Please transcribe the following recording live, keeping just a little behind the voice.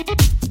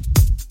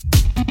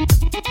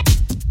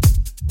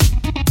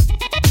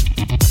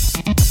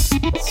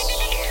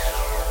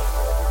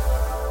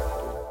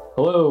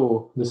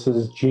This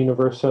is Gina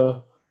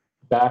Versa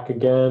back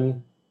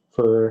again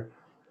for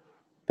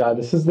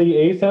this is the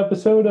 8th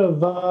episode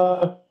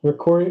of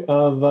recording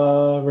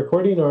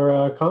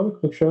our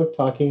comic book show,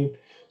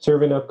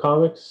 serving up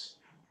comics.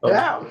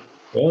 Yeah.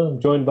 I'm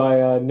joined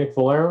by Nick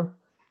Valero.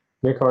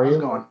 Nick, how are you?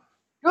 How's it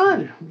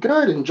going?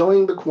 Good.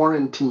 Enjoying the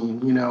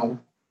quarantine,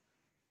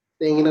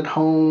 staying at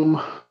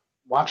home,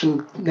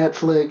 watching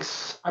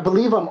Netflix. I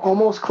believe I'm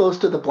almost close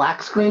to the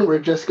black screen where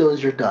it just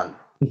goes, "You're done."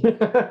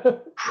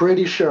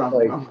 Pretty sure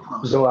I'm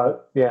close. Go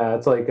out. Yeah,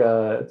 it's like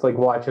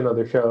watch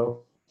another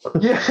show.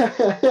 Yeah.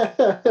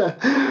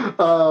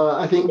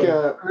 I think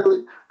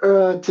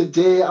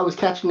today I was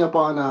catching up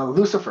on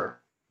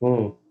Lucifer.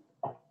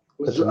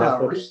 It's a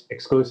Netflix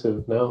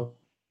exclusive now.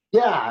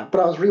 Yeah,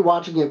 but I was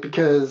rewatching it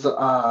because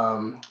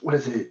what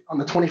is it? On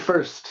the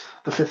 21st,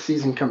 the 5th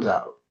season comes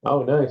out.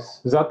 Oh,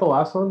 nice. Is that the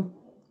last one?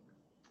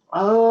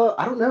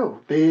 I don't know.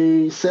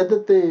 They said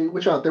that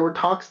there were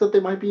talks that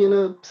they might be in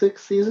a 6th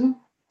season.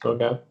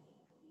 Okay.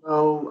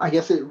 So I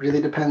guess it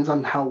really depends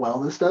on how well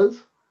this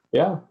does.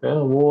 Yeah.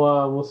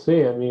 We'll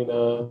see. I mean,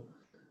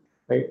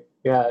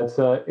 it's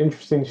an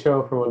interesting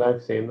show from what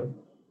I've seen.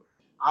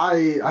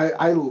 I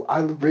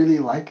really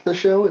like the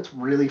show. It's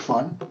really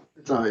fun.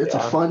 It's a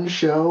fun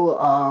show.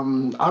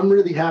 I'm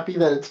really happy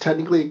that it's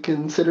technically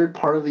considered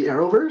part of the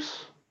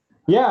Arrowverse.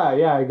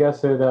 Yeah. I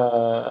guess it.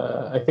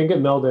 I think it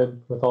melded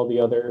with all the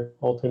other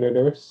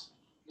alternators.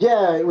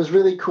 Yeah, it was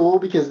really cool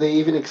because they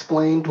even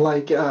explained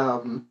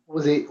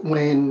was it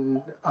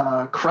when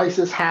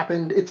Crisis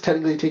happened? It's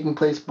technically taking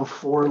place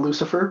before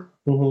Lucifer.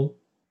 Mm-hmm.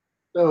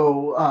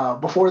 So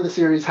before the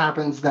series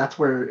happens, that's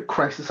where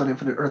Crisis on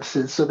Infinite Earths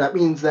is. So that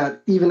means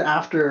that even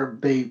after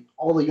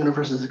all the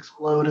universes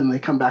explode and they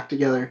come back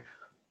together,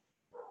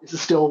 this is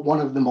still one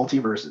of the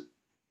multiverses.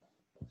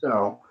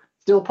 So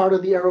still part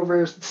of the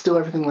Arrowverse, still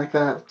everything like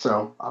that.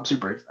 So I'm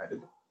super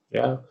excited.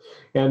 Yeah,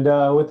 and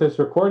with this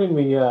recording,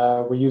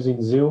 we're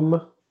using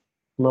Zoom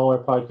from all our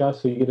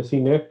podcasts, so you get to see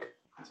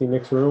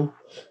Nick's room.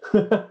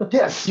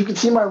 Yes, you can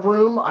see my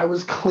room. I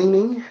was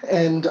cleaning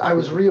and I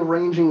was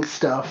rearranging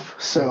stuff.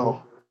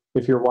 So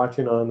if you're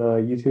watching on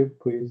YouTube,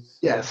 please.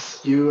 Yes,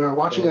 you are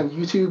watching on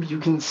YouTube. You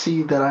can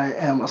see that I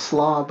am a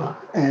slob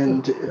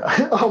and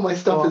all my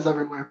stuff is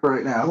everywhere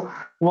right now.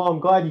 Well,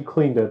 I'm glad you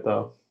cleaned it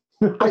though.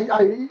 You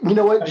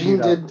know what? Gene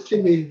did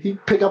see me. He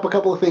pick up a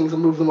couple of things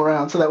and move them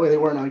around so that way they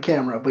weren't on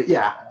camera. But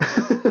yeah.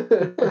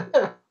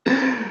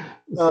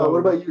 What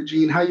about you,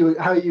 Gene? How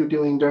are you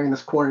doing during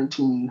this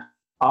quarantine?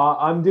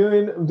 I'm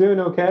doing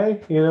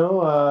okay.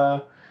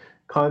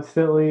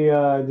 Constantly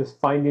just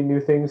finding new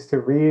things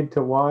to read,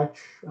 to watch,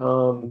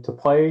 to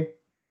play.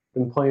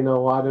 Been playing a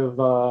lot of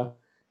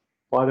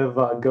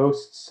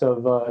Ghosts of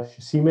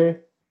Tsushima.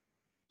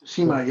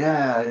 Tsushima,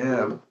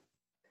 yeah.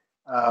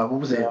 What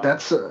was it?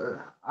 That's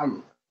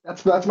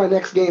my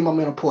next game I'm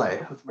gonna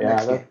play. That's my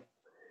next game.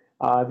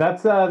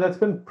 That's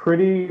been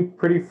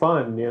pretty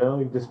fun.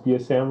 You just be a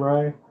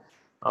samurai.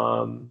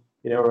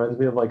 Reminds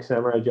me of like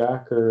Samurai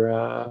Jack or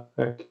a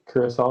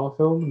Kurosawa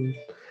film.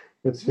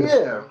 It's just,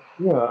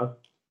 yeah.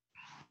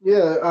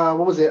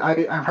 What was it?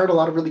 I've heard a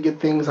lot of really good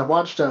things. I've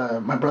watched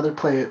my brother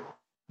play it.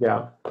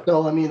 Yeah.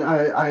 So I mean,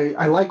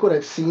 I like what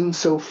I've seen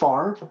so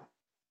far.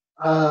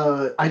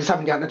 I just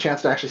haven't gotten a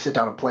chance to actually sit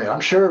down and play it. I'm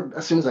sure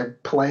as soon as I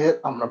play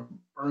it, I'm gonna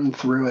burn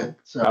through it.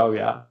 So. Oh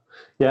yeah.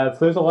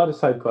 There's a lot of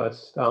side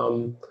quests.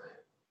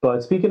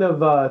 But speaking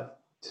of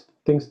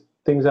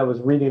things I was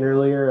reading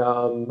earlier,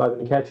 I've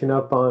been catching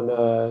up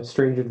on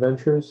Strange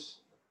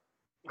Adventures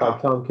by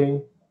Tom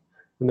King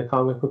in the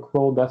comic book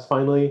world. That's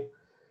finally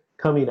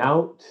coming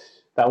out.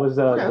 That was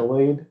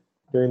delayed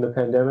during the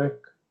pandemic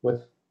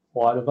with a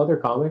lot of other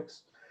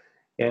comics.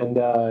 And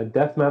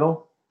Death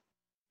Metal.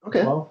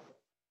 Okay. Well,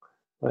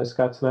 by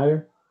Scott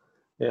Snyder.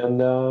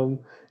 And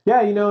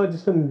I've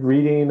just been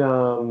reading.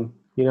 I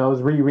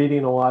was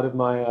rereading a lot of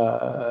my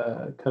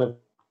kind of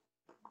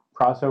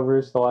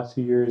crossovers the last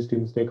few years,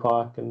 Doomsday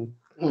Clock and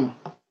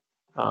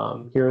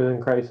Heroes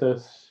in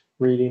Crisis,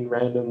 reading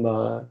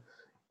random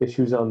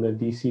issues on the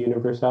DC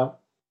Universe app.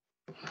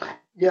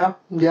 Yeah.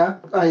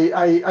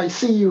 I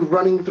see you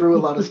running through a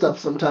lot of stuff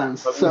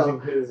sometimes. So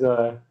if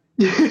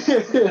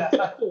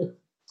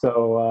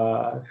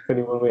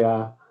anyone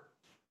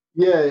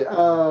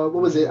what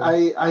was it?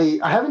 I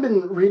haven't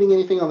been reading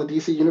anything on the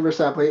DC Universe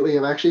app lately.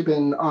 I've actually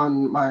been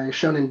on my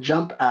Shonen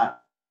Jump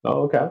app.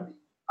 Oh, okay.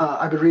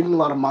 I've been reading a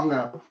lot of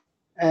manga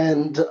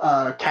and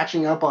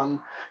catching up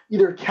on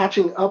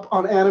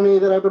anime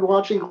that I've been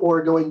watching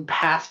or going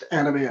past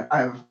anime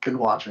I've been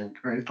watching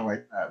or anything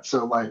like that.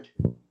 So what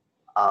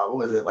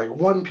was it? Like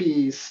One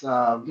Piece,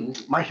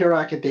 My Hero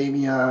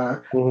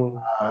Academia.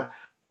 What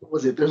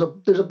was it? There's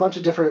a bunch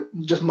of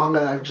different just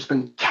manga I've just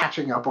been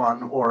catching up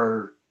on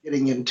or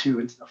getting into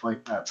and stuff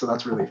like that. So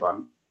that's really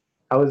fun.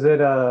 How is it?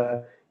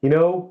 The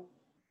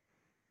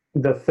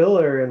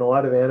filler in a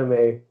lot of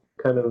anime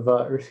kind of,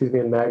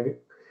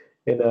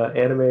 in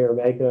anime or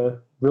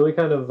manga, really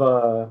kind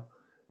of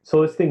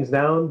slows things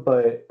down,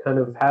 but kind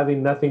of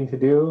having nothing to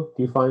do.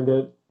 Do you find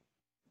it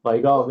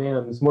like, oh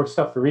man, there's more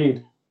stuff to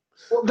read?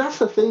 Well, that's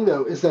the thing,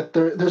 though, is that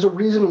there's a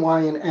reason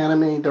why in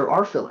anime there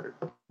are filler.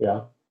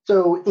 Yeah.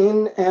 So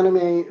in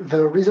anime,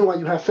 the reason why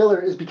you have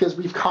filler is because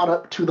we've caught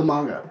up to the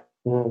manga.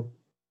 Mm-hmm.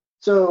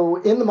 So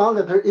in the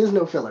manga, there is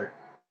no filler.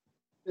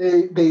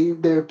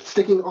 They're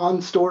sticking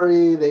on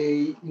story.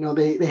 They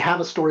have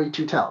a story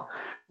to tell.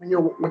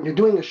 When you're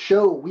doing a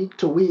show week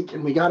to week,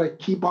 and we got to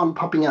keep on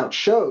pumping out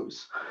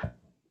shows.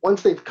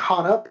 Once they've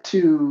caught up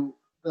to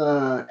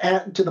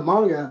the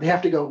manga, they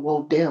have to go,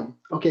 well, damn,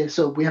 okay,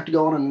 so we have to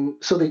go on,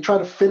 and so they try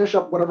to finish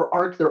up whatever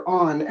arc they're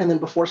on, and then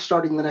before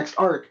starting the next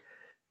arc,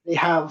 they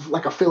have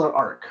like a filler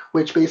arc,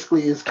 which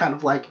basically is kind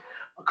of like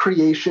a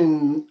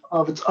creation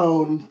of its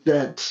own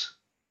that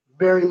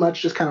very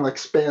much just kind of like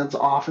spans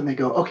off, and they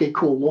go, okay,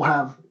 cool, we'll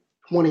have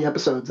 20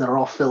 episodes that are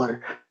all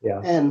filler.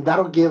 Yeah. And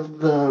that'll give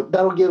the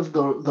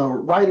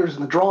writers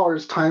and the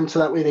drawers time so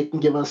that way they can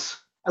give us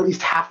at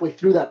least halfway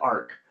through that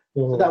arc.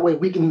 Mm-hmm. So that way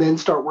we can then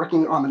start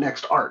working on the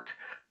next arc.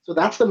 So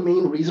that's the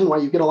main reason why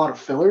you get a lot of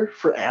filler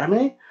for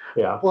anime.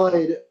 Yeah.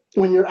 But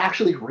when you're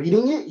actually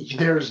reading it,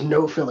 there's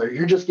no filler.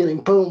 You're just getting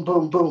boom,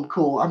 boom, boom,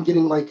 cool. I'm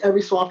getting like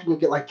every so often you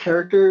get like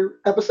character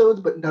episodes,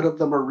 but none of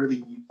them are really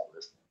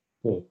useless.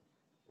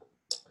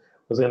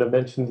 I was going to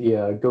mention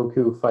the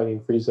Goku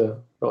fighting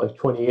Frieza for like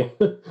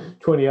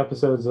 20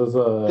 episodes as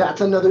a...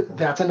 That's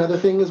another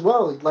thing as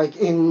well. Like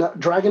in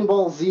Dragon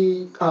Ball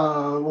Z,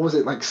 what was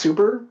it, like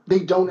Super? They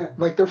don't,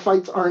 like, their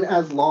fights aren't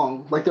as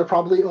long. Like they're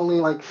probably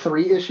only like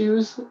 3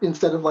 issues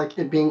instead of like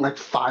it being like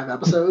 5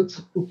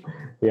 episodes.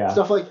 Yeah.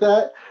 Stuff like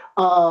that.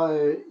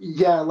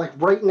 Yeah, like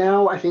right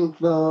now I think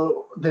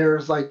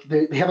there's like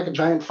they have like a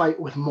giant fight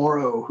with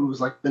Moro, who's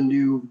like the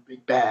new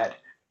big bad.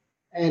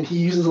 And he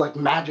uses like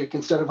magic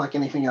instead of like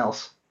anything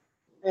else.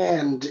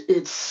 And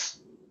it's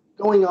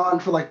going on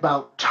for like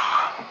about,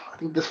 I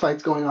think this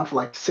fight's going on for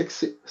like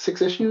six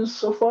issues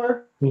so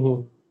far.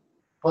 Mm-hmm.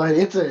 But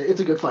it's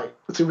a good fight.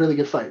 It's a really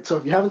good fight. So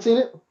if you haven't seen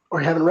it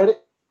or you haven't read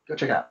it, go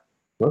check it out.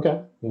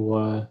 Okay,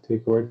 we'll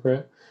take your word for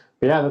it.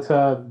 But yeah,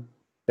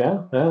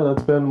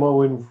 that's been what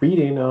we've been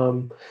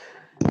reading.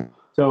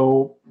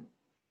 So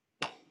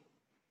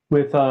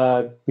with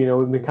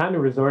we've been kind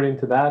of resorting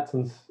to that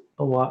since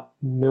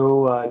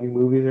no new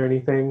movies or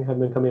anything have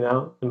been coming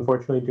out,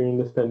 unfortunately, during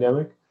this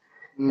pandemic.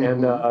 Mm-hmm.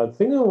 And the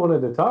thing I wanted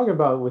to talk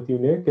about with you,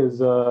 Nick,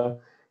 is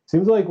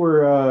seems like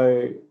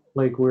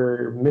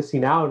we're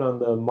missing out on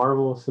the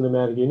Marvel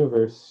Cinematic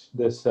Universe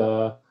this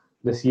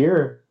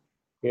year.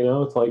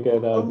 It's like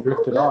it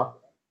drifted off.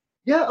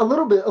 Yeah, a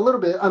little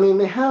bit. I mean,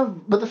 they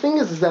have, but the thing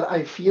is that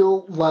I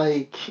feel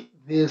like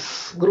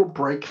this little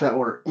break that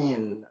we're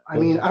in. I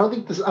mean, I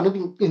don't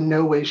think in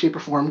no way, shape, or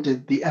form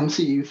did the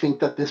MCU think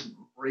that this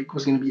break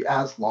was going to be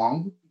as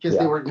long, because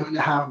they were going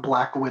to have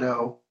Black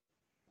Widow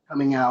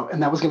coming out,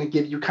 and that was going to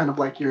give you kind of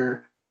like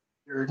your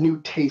new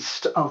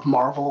taste of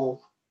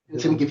Marvel.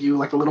 It's going to give you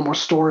like a little more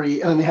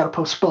story, and then they had to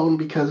postpone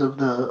because of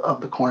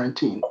the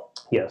quarantine.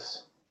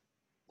 Yes.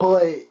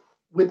 But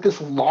with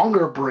this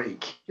longer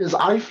break, is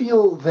I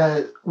feel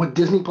that what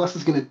Disney Plus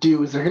is going to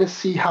do is they're going to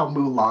see how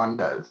Mulan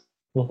does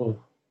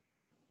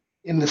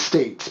in the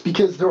States,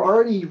 because they're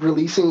already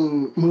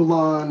releasing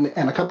Mulan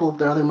and a couple of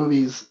their other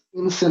movies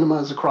in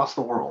cinemas across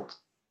the world.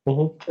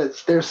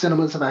 Because their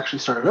cinemas have actually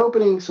started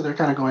opening, so they're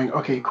kind of going,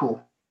 okay,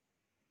 cool,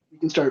 we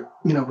can start,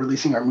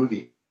 releasing our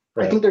movie.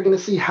 Right. I think they're going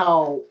to see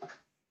how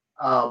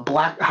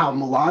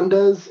Mulan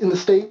does in the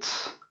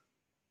States.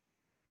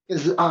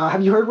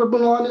 Have you heard what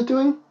Mulan is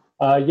doing?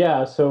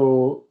 Yeah.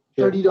 So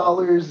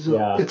 $30.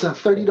 Yeah. It's a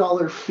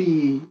 $30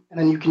 fee, and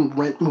then you can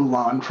rent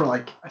Mulan for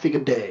like I think a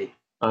day.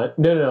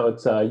 No.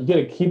 It's you get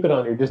to keep it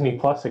on your Disney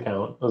Plus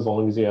account as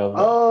long as you have.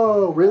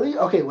 Oh, really?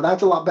 Okay. Well,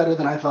 that's a lot better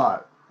than I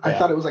thought. Yeah. I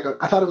thought it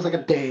was like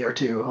a day or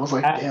two. I was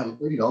like, damn,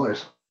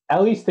 $30.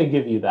 At least they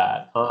give you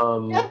that.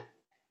 Yeah.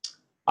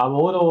 I'm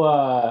a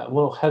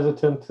little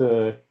hesitant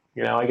to,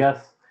 I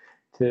guess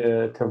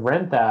to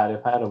rent that.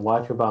 If I had to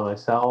watch it by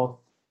myself,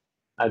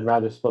 I'd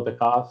rather split the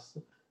cost.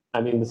 I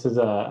mean, this is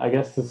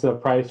a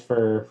price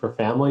for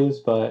families,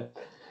 but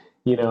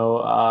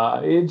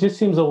it just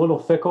seems a little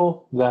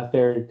fickle that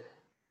they're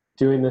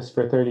doing this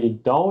for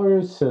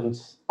 $30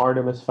 since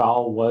Artemis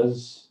Fowl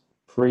was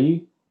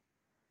free.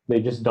 They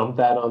just dumped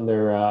that on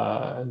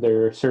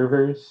their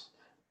servers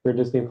for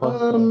Disney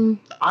Plus.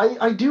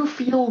 I do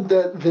feel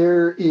that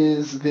there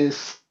is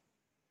this.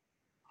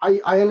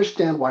 I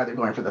understand why they're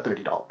going for the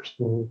 $30.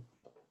 Mm-hmm.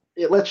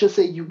 Let's just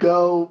say you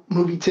go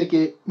movie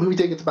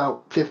ticket's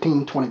about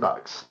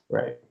 $15-$20.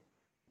 Right.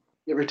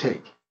 Give or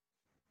take.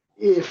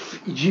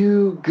 If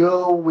you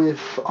go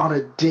on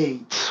a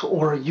date,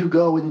 or you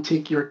go and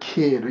take your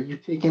kid, or you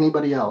take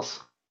anybody else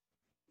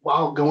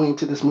while going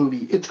to this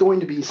movie, it's going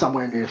to be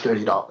somewhere near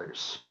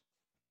 $30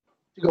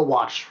 to go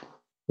watch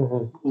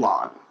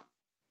Mulan.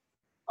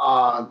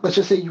 Let's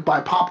just say you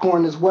buy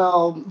popcorn as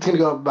well, it's going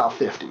to go up about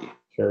 $50.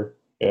 Sure.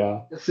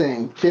 Yeah. Just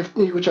saying,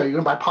 $50. Which are you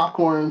going to buy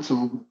popcorn,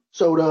 some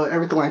soda,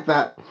 everything like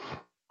that?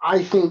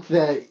 I think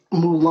that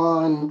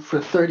Mulan for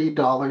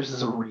 $30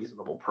 is a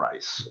reasonable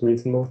price.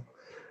 Reasonable.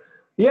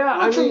 Yeah,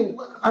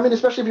 I mean,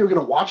 especially if you were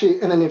going to watch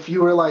it, and then if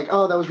you were like,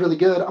 "Oh, that was really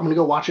good. I'm going to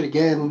go watch it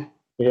again."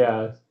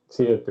 Yeah,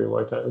 see it 3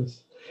 more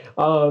times.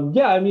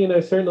 Yeah, I mean, I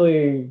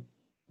certainly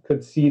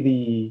could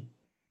see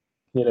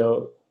you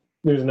know,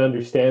 there's an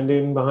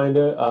understanding behind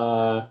it.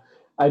 I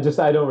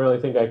don't really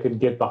think I could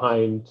get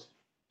behind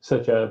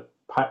such a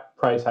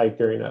price hike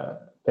during a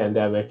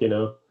pandemic.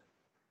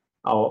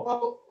 I'll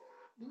Well,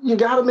 you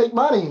got to make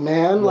money,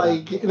 man. yeah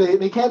Like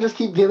they can't just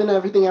keep giving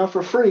everything out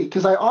for free.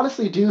 Because I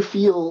honestly do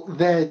feel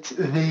that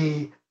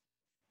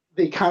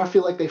they kind of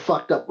feel like they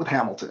fucked up with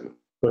Hamilton.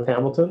 with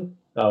Hamilton.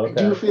 Oh, I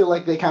do okay. feel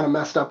like they kind of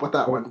messed up with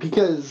that one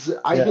because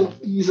I Yeah, think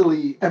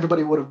easily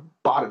everybody would have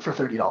bought it for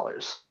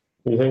 $30.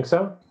 you think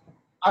so?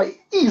 I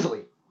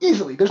easily.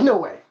 There's no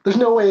way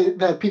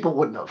that people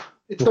wouldn't have.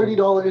 It's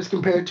 $30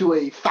 compared to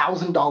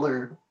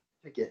 $1,000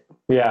 ticket.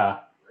 Yeah.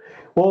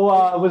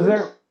 Well, was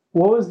there?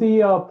 What was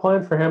the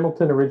plan for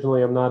Hamilton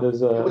originally? I'm not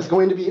as It was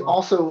going to be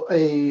also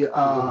a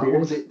what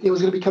was it? It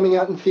was going to be coming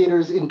out in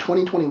theaters in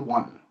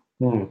 2021.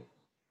 Hmm.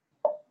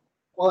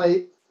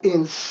 Well,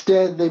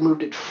 instead they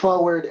moved it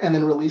forward and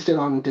then released it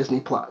on Disney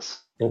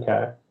Plus.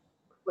 Okay.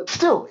 But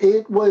still,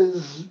 it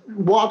was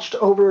watched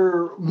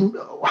over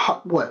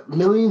what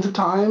millions of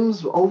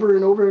times, over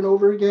and over and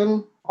over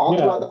again, all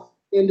Yeah. throughout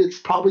the, and it's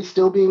probably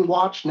still being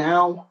watched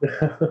now.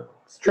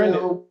 It's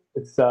trending.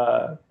 It's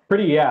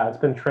pretty. Yeah, it's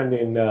been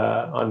trending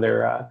on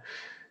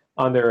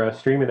their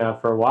streaming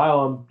app for a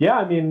while. Yeah,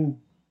 I mean,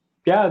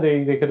 yeah,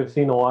 they could have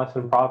seen a loss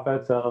in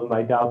profits.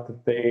 I doubt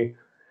that they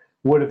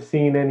would have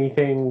seen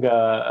anything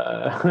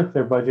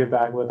their budget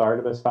back with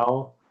Artemis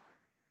Fowl.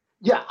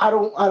 Yeah, I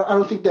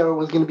don't think there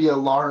was going to be a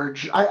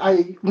large.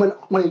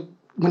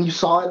 When you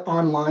saw it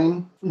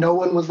online, no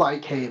one was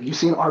like, "Hey, have you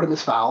seen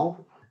Artemis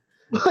Fowl?"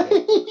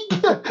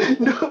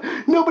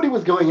 Nobody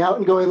was going out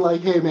and going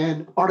like, "Hey,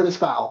 man, Artemis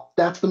Fowl,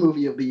 that's the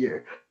movie of the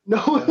year." No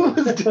one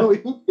was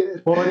doing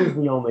it. Well, it is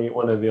the only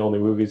one of the only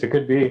movies it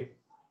could be.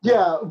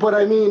 Yeah, but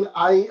I mean,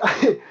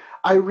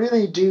 I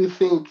really do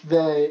think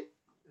that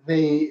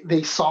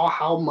they saw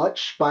how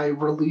much by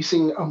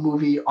releasing a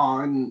movie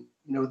on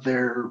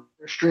their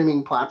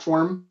streaming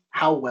platform,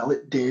 how well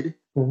it did,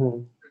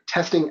 Mm-hmm.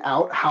 testing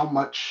out how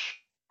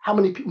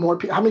many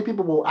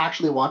people will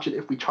actually watch it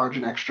if we charge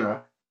an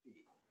extra.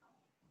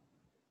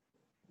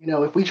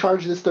 If we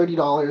charge this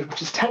 $30,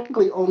 which is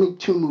technically only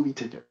 2 movie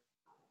tickets,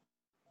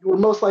 you were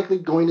most likely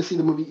going to see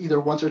the movie either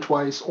once or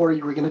twice, or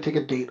you were going to take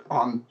a date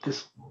on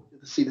this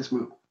to see this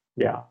movie.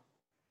 Yeah.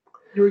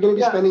 You were going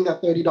to be spending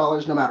that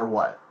 $30 no matter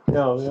what.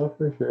 No,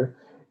 for sure.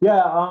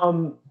 Yeah.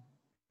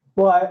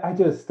 Well, I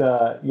just,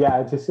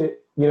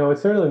 it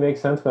certainly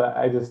makes sense, but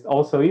I just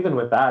also, even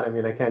with that, I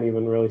mean, I can't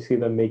even really see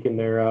them making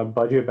their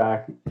budget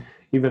back,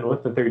 even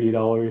with the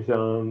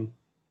 $30.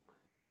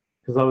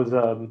 Because I was,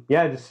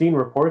 just seeing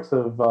reports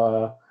of,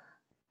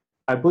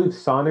 I believe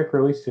Sonic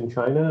released in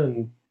China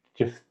and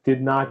just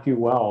did not do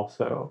well.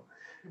 So,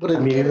 People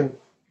didn't get it.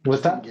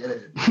 What's that?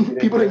 Didn't get it.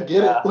 People didn't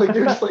get it. Like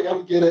they're just like, I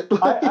don't get it.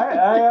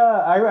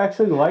 I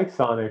actually like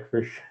Sonic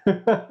for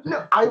sure.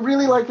 No, I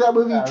really like that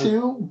movie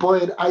too,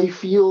 but I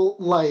feel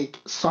like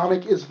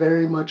Sonic is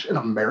very much an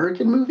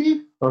American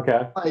movie.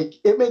 Okay. Like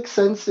it makes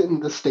sense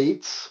in the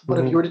States, but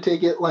if you were to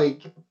take it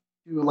like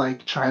to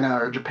like China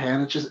or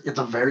Japan, it's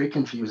a very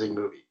confusing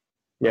movie.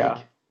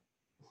 Yeah.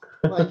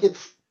 Like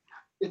it's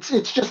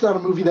just not a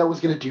movie that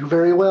was going to do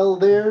very well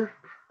there.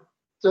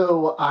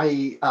 So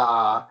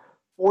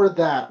for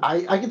that,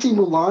 I could see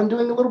Mulan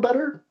doing a little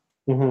better.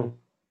 Mm-hmm.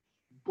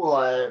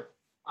 But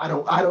I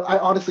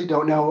honestly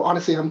don't know.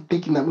 Honestly, I'm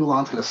thinking that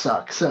Mulan's gonna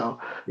suck. So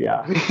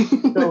yeah.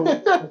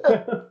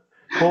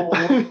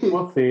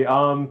 We'll see.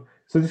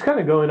 So just kind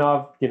of going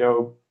off,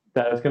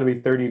 that it's going to be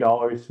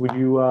 $30. Would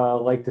you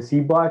like to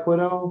see Black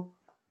Widow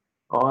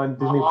on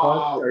Disney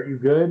Plus? Are you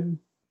good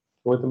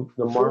with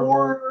the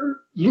Marvel?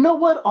 You know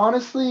what?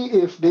 Honestly,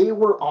 if they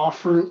were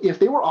offering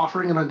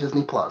it on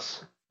Disney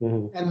Plus,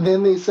 and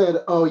then they said,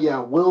 "Oh yeah,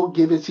 we'll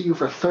give it to you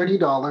for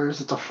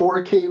 $30. It's a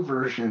 4K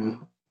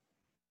version."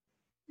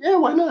 Yeah,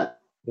 why not?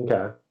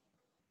 Okay.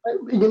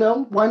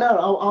 Why not?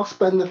 I'll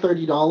spend the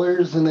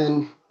 $30 and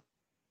then,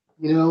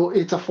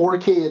 it's a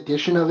 4K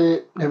edition of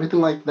it and everything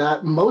like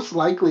that. Most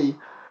likely,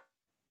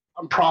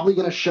 I'm probably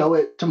going to show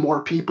it to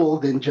more people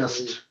than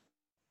just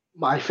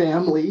my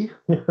family.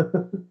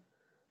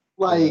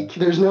 Like,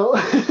 there's no,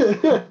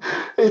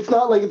 it's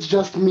not like it's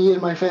just me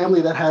and my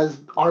family that has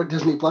our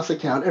Disney Plus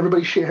account.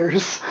 Everybody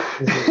shares.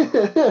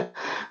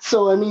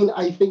 So, I mean,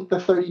 I think the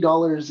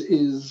 $30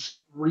 is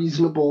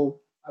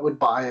reasonable. I would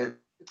buy it.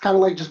 It's kind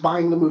of like just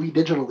buying the movie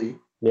digitally.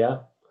 Yeah.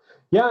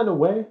 Yeah, in a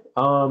way.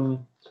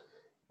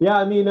 Yeah,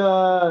 I mean,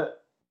 I'm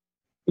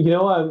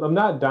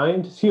not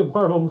dying to see a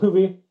Marvel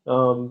movie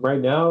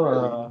right now.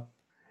 Really?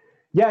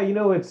 Yeah,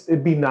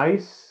 it'd be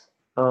nice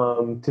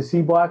to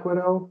see Black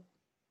Widow.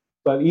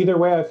 But either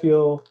way, I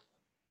feel,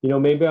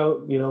 maybe I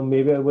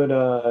would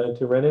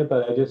to rent it,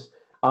 but I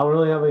don't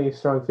really have any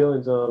strong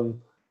feelings.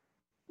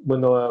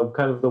 When the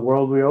kind of the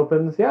world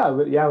reopens, I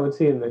would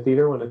see it in the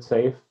theater when it's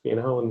safe,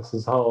 when this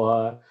is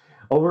all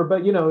over.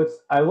 But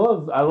I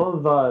love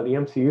the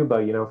MCU,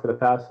 but for the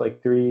past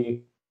like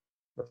 3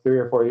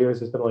 or 4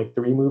 years, it's been like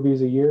 3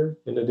 movies a year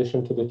in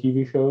addition to the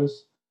TV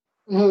shows.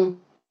 Mm-hmm.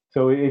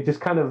 So it just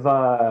kind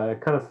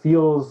of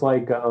feels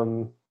like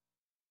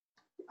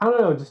I don't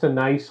know, just a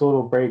nice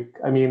little break.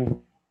 I mean,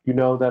 you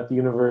know that the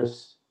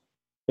universe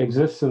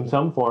exists in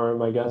some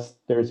form. I guess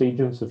there's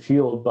Agents of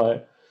Shield,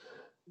 but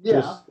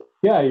Yeah. just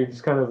yeah, you're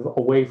just kind of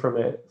away from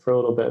it for a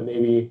little bit.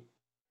 Maybe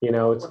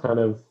it's kind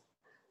of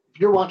If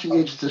you're watching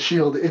Agents of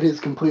Shield, it is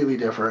completely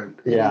different.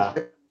 It is yeah.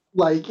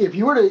 like if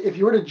you were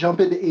to jump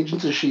into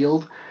Agents of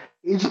Shield,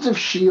 Agents of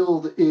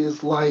Shield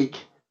is like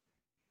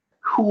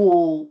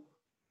cool.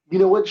 You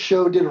know what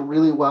show did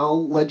really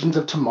well? Legends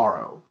of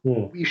Tomorrow.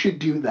 Hmm. We should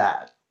do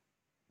that.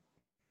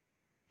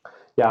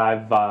 Yeah,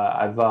 I've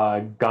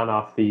gone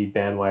off the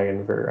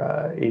bandwagon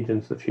for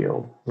Agents of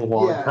Shield a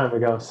long Yeah. time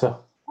ago. So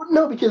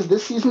No, because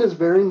this season is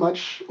very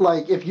much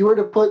like if you were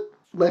to put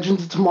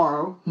Legends of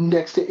Tomorrow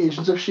next to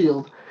Agents of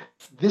Shield,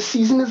 this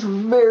season is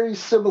very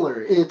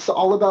similar. It's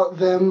all about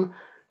them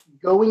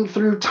going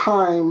through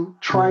time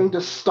trying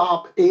to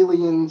stop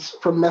aliens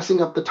from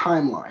messing up the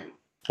timeline.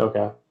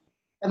 okay.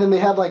 And then they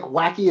have like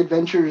wacky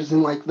adventures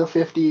in like the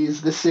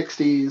 50s, the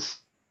 60s,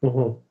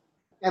 Hmm.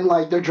 and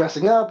like they're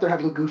dressing up, they're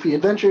having goofy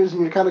adventures,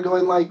 and you're kind of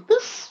going like,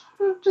 this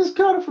is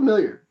kind of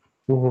familiar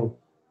Hmm.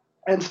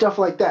 and stuff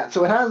like that.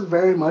 So it has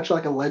very much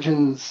like a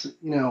Legends,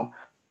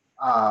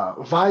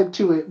 vibe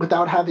to it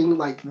without having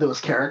like those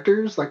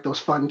characters, like those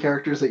fun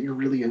characters that you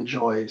really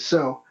enjoy.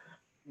 So,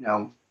 you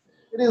know,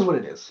 it is what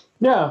it is.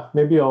 Yeah,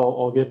 maybe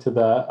I'll get to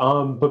that.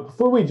 But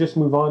before we just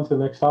move on to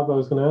the next topic, I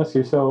was going to ask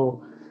you.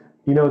 So,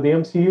 the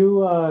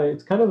MCU,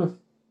 it's kind of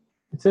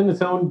it's in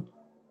its own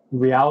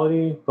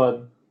reality,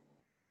 but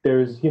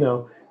there's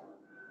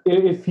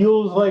it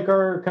feels like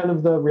our kind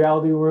of the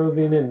reality we're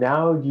living in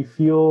now. Do you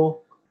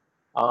feel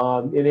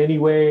in any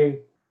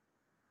way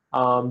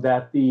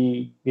that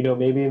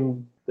maybe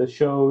in the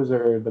shows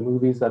or the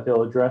movies that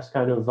they'll address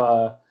kind of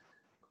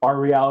our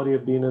reality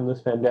of being in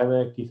this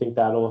pandemic? Do you think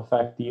that'll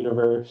affect the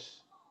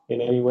universe in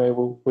any way?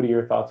 What are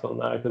your thoughts on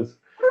that? Because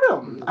I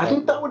don't know. I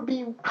think that would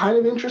be kind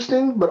of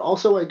interesting, but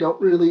also I don't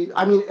really.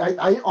 I mean,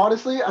 I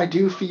honestly I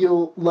do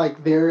feel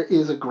like there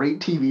is a great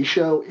TV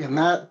show in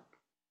that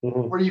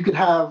mhm, where you could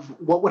have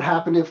what would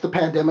happen if the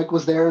pandemic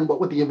was there and what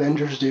would the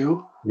Avengers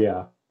do.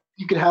 yeah,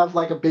 You could have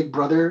like a Big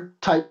Brother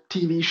type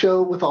TV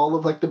show with all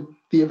of like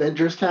the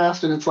Avengers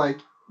cast, and it's like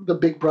the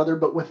Big Brother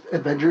but with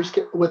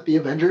the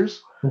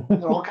Avengers.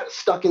 And they're all kind of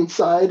stuck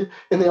inside,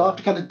 and they all have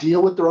to kind of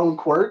deal with their own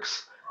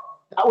quirks.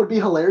 That would be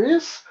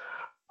hilarious.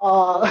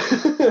 Uh,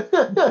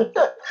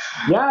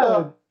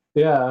 yeah,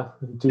 yeah.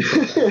 Do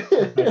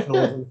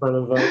confessionals in front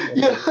of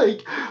yeah,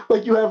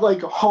 like you have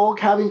like Hulk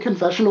having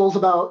confessionals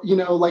about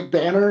like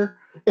Banner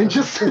and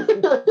just and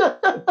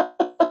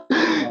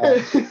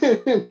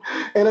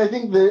I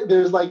think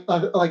there's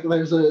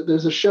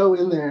there's a show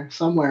in there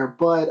somewhere,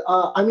 but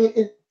I mean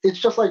it's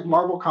just like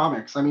Marvel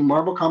Comics. I mean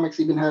Marvel Comics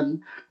even had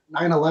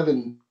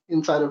 9/11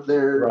 inside of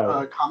their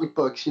right. comic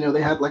books.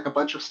 They had like a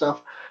bunch of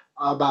stuff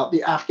about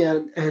the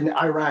Afghan and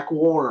Iraq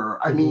War.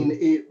 I mean, Hmm.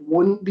 it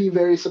wouldn't be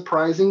very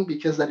surprising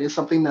because that is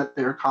something that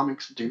their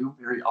comics do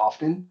very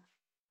often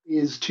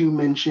is to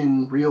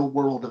mention real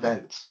world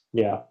events,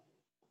 Yeah,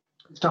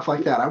 stuff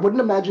like that. I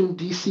wouldn't imagine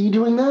DC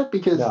doing that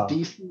because no,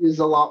 DC is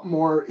a lot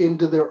more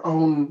into their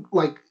own,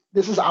 like,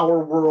 this is our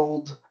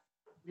world.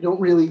 We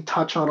don't really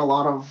touch on a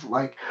lot of,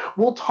 like,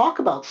 we'll talk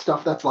about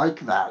stuff that's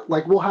like that.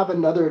 Like, we'll have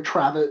another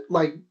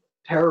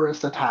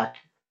terrorist attack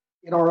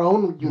in our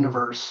own mhm,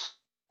 universe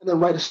and then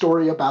write a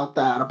story about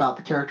that, about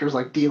the characters,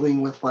 like,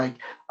 dealing with, like,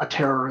 a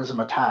terrorism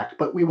attack.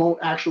 But we won't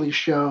actually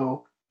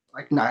show,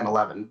 like,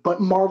 9/11. But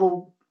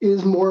Marvel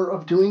is more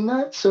of doing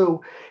that.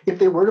 So if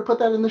they were to put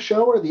that in the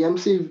show or the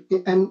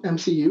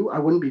MCU, I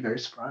wouldn't be very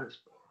surprised.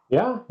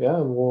 yeah, yeah.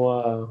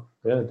 Well,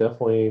 yeah,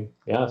 definitely.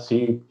 Yeah,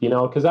 see,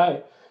 because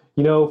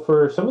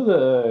for some of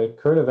the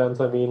current events,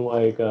 I mean,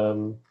 like,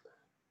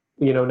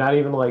 not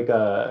even like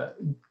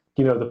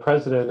the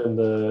president in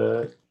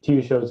the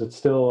TV shows. It's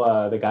still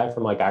the guy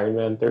from like Iron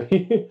Man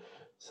 3.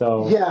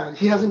 So Yeah,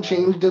 he hasn't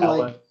changed in Ellen,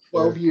 like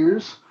 12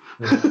 years.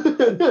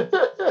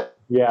 mhm.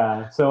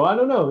 Yeah. So I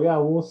don't know. Yeah,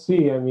 we'll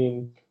see. I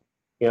mean,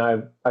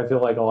 I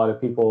feel like a lot of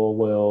people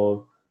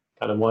will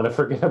kind of want to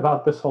forget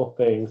about this whole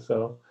thing.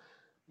 So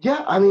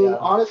Yeah, I mean, yeah.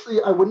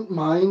 honestly, I wouldn't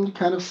mind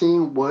kind of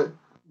seeing what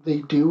they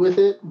do with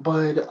it,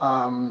 but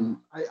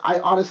I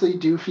honestly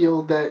do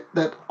feel that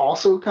that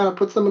also kind of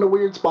puts them in a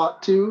weird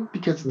spot too,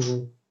 because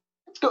Hmm.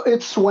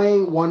 it's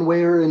swaying one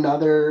way or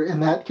another,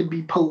 and that could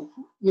be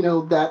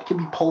that can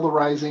be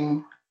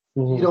polarizing.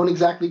 You Hmm. don't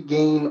exactly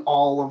gain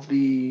all of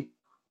the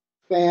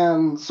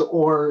fans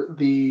or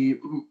the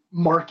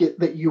market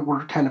that you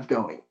were kind of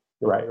going,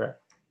 Right. Right.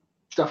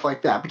 stuff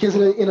like that, because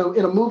in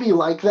a movie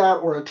like that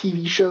or a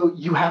TV show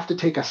you have to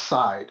take a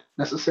side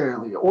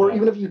necessarily, or Yeah.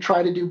 even if you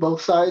try to do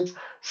both sides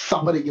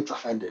somebody gets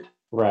offended.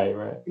 Right.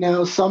 Right.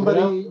 Yeah.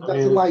 Somebody I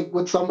doesn't mean, like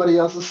what somebody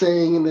else is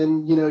saying, and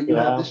then you have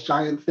yeah. this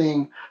giant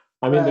thing.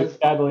 I mean, Whereas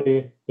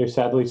there's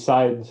sadly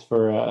sides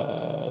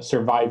for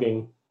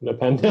surviving the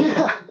pandemic.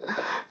 yeah,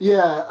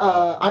 yeah,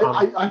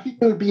 Um, I think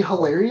it would be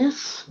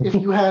hilarious if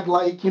you had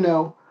like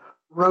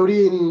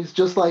Rhodey, and he's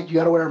just like, you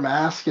got to wear a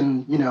mask,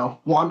 and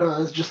Wanda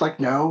is just like,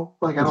 no,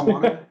 like I don't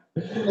want to.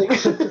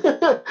 Like,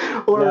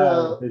 or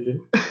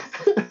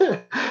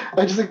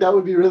I just think that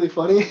would be really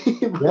funny.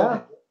 But,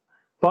 yeah.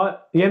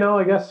 But,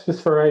 I guess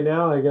just for right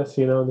now, I guess,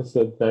 this is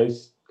a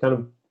nice kind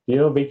of,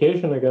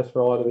 vacation, I guess, for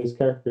a lot of these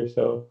characters.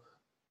 So,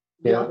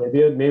 yeah.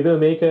 maybe it'll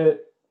make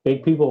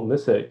people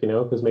miss it,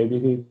 because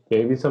maybe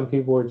some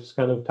people are just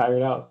kind of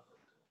tired out.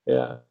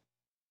 Yeah.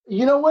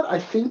 You know what? I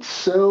think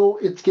so.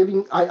 It's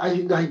giving.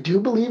 I do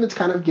believe it's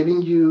kind of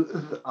giving you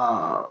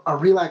a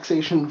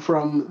relaxation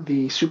from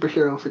the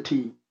superhero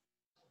fatigue.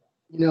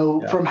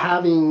 From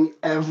having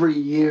every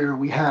year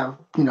we have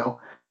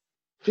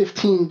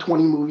 15,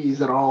 20 movies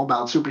that are all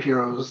about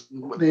superheroes.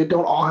 They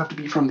don't all have to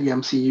be from the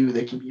MCU.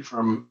 They can be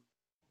from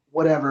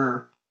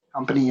whatever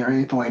company or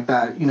anything like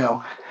that.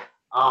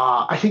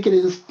 I think it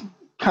is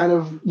kind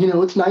of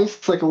it's nice.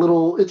 It's like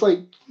it's like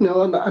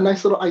a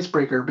nice little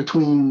icebreaker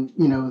between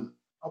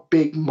a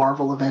big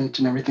Marvel event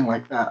and everything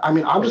like that. I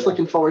mean, I'm just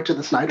looking forward to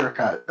the Snyder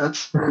Cut.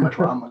 That's pretty much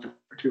what I'm looking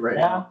forward to right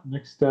now.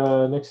 Next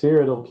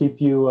year it'll keep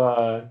you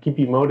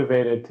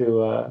motivated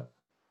to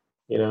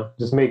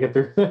just make it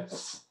through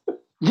this.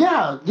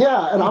 Yeah,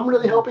 and I'm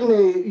really hoping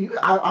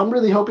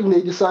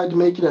they decide to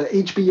make it an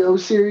HBO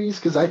series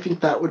because I think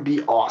that would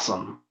be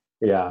awesome.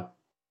 Yeah.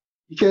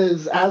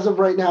 Because as of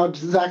right now,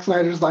 Zack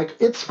Snyder's like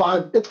it's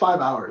 5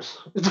 hours.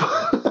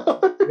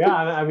 Yeah,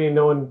 I mean,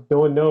 no one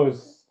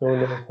knows. No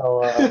one knows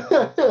how.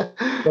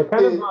 But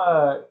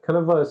kind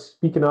of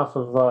speaking off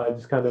of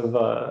just kind of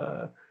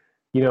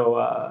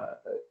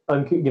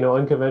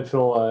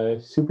unconventional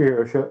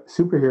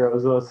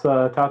superheroes. Let's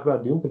talk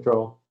about Doom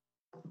Patrol.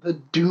 The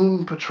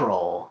Doom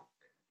Patrol.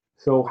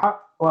 So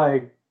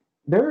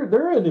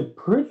they're a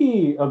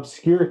pretty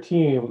obscure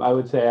team, I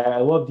would say. I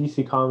love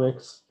DC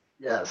Comics.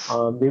 Yes.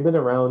 They've been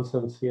around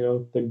since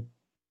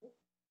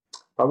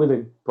probably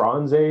the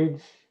Bronze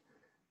Age,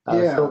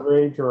 Silver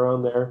Age,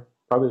 around there.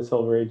 Probably the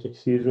Silver Age,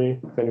 excuse me,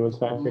 if anyone's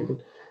fact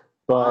checking.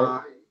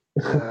 But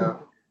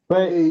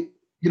but you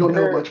don't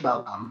know much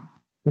about them.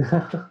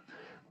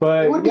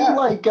 But it would be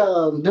like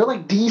they're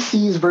like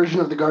DC's version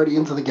of the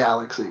Guardians of the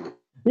Galaxy.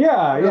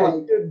 Yeah,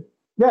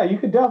 you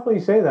could definitely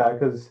say that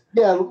because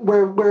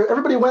where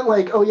everybody went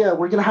like, oh yeah,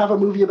 we're gonna have a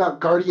movie about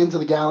Guardians of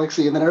the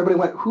Galaxy, and then everybody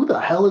went, who the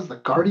hell is the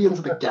Guardians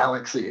of the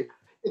Galaxy?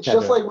 It's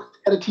just like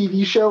at a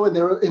TV show, and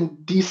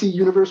DC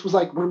Universe was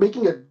like, we're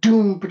making a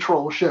Doom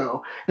Patrol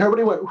show, and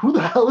everybody went, who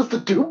the hell is the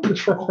Doom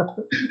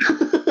Patrol?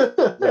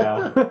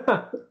 Yeah.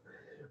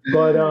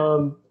 But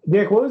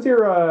Nick, what was your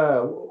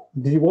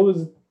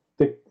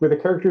were the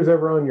characters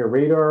ever on your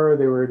radar?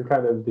 They were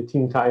kind of the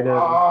Teen Titans.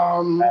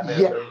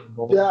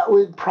 That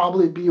would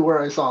probably be where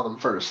I saw them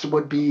first.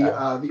 Would be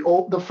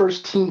the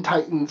first Teen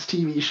Titans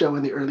TV show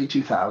in the early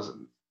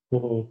 2000s.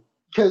 Mm-hmm.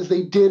 Because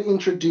they did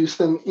introduce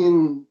them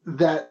in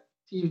that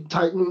Teen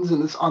Titans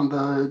and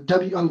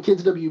on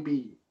Kids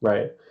WB.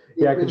 Right.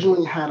 They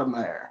originally had them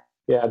there.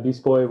 Yeah,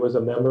 Beast Boy was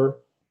a member.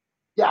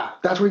 Yeah,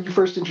 that's where you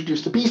first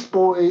introduced the Beast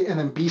Boy, and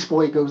then Beast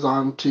Boy goes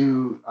on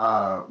to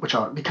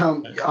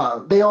become.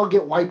 They all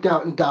get wiped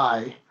out and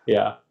die.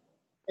 Yeah.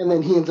 And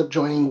then he ends up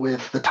joining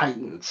with the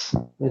Titans.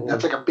 Mm-hmm.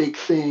 That's like a big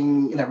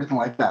thing and everything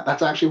like that.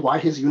 That's actually why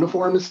his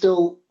uniform is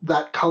still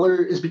that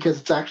color, is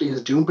because it's actually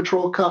his Doom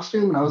Patrol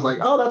costume. And I was like,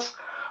 oh, that's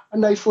a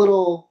nice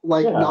little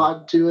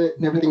nod to it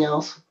and everything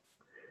else.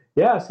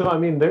 Yeah, so I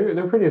mean,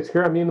 they're pretty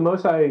obscure. I mean, the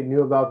most I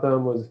knew about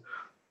them was.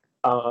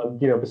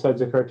 Besides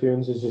the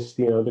cartoons, is just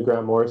the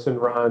Grant Morrison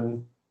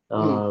run,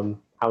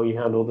 how he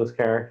handled his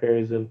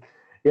characters, and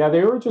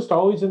they were just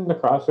always in the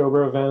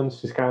crossover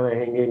events, just kind of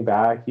hanging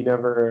back. They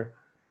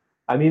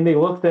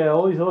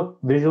always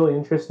looked visually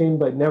interesting,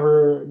 but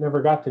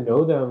never got to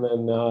know them.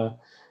 And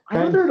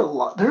I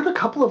know there's a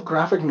couple of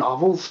graphic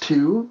novels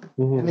too,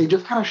 and they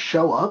just kind of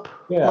show up.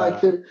 Yeah,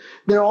 like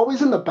they're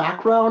always in the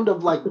background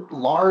of like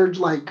large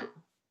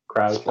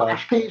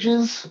splash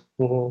pages,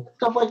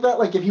 stuff like that.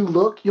 Like if you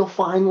look, you'll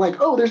find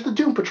there's the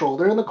Doom Patrol.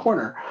 They're in the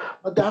corner,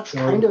 but that's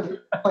kind of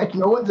like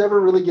no one's ever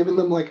really given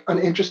them like an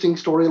interesting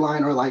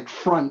storyline or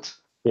front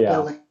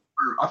billing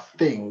for a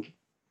thing.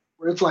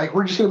 Where it's like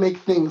we're just gonna make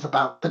things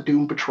about the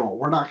Doom Patrol.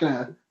 We're not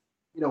gonna,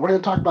 we're gonna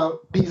talk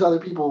about these other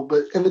people,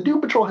 and the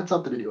Doom Patrol had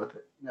something to do with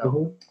it.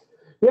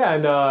 Yeah,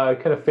 and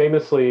kind of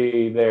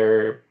famously,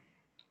 they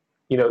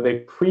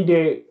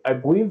predate. I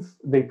believe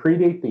they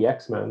predate the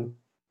X-Men.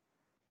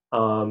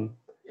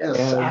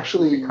 Yes,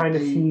 actually, you kind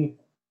of see,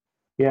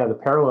 the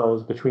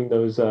parallels between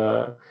those,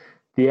 the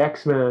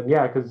X-Men,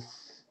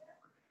 because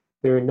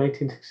they're in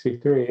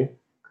 1963.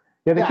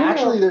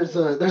 Actually, there's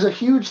a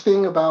huge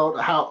thing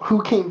about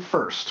who came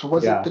first.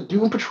 Was it the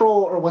Doom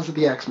Patrol or was it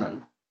the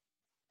X-Men?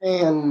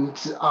 And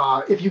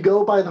if you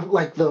go by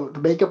the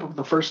makeup of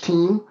the first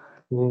team,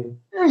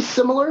 very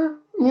similar.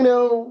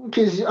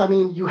 Because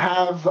you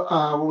have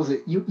what was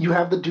it? You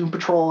have the Doom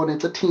Patrol, and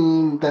it's a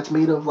team that's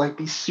made of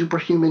these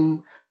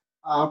superhuman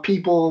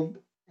people.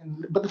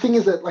 But the thing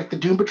is that the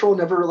Doom Patrol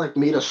never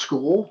made a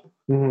school,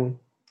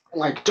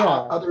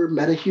 taught other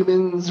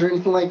metahumans or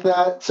anything like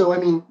that. So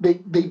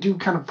they do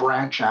kind of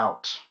branch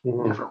out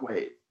in different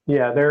ways.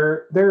 Yeah,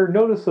 they're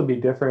noticeably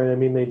different. I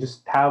mean, they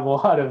just have a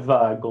lot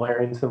of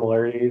glaring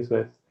similarities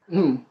with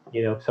Mm,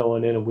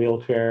 someone in a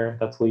wheelchair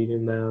that's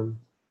leading them.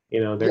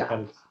 They're yeah.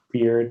 kind of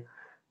weird,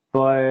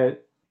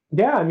 but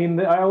yeah, I mean,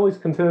 I always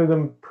consider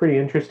them pretty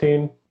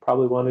interesting.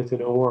 Probably wanted to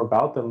know more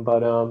about them,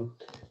 but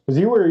because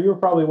you were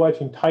probably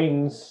watching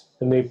Titans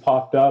and they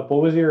popped up.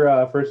 What was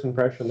your first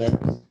impression there?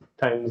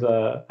 Titans,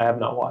 I have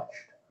not watched.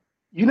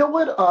 You know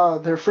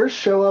what? Their first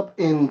show up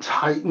in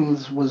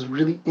Titans was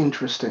really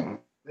interesting.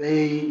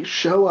 They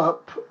show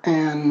up,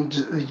 and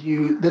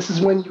you. This is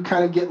when you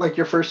kind of get like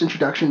your first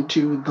introduction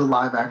to the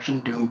live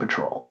action Doom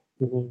Patrol.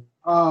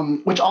 Hmm.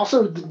 Which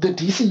also the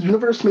DC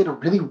universe made a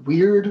really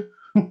weird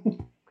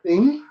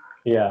thing.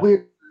 Yeah.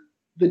 Where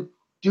the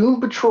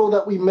Doom Patrol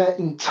that we met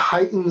in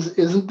Titans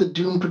isn't the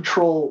Doom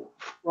Patrol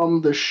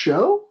from the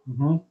show.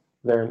 Hmm.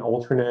 They're an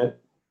alternate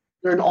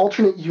They're an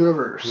alternate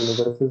universe.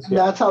 universes. And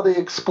Yeah. that's how they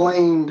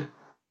explained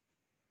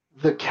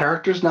the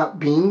characters not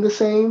being the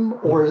same,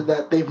 or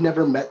that they've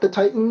never met the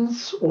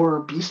Titans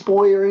or Beast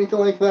Boy or anything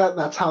like that.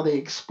 That's how they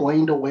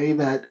explained away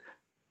that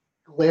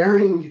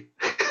glaring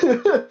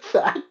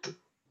fact.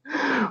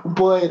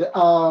 But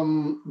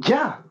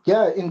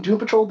yeah, in Doom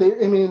Patrol,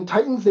 in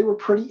Titans, they were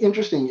pretty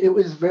interesting. It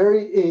was but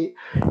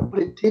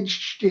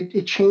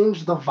it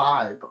changed the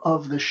vibe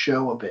of the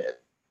show a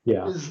bit.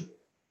 Yeah. Because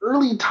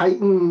early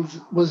Titans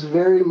was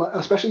very much,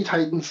 especially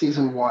Titans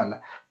season 1,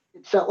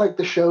 it felt like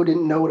the show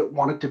didn't know what it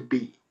wanted to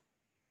be.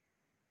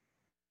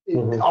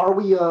 Mhm.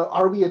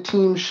 Are we a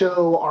team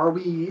show? Are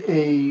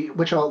we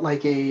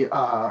like a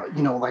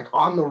like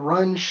on the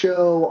run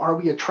show? Are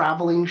we a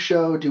traveling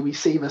show? Do we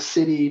save a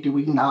city? Do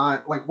we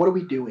not? Like, what are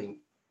we doing?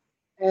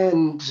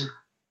 And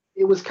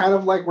it was kind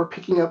of like we're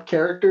picking up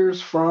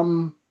characters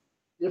from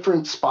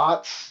different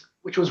spots,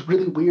 which was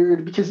really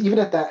weird because even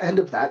at the end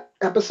of that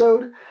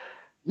episode,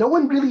 no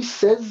one really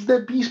says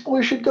that Beast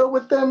Boy should go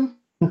with them.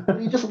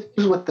 He just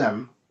leaves with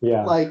them.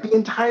 Yeah. Like the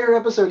entire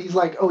episode, he's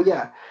like, "Oh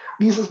yeah,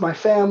 this is my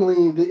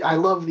family. I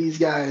love these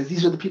guys.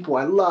 These are the people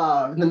I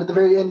love." And then at the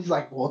very end, he's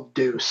like, "Well,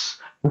 deuce."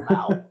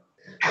 Wow.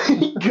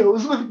 he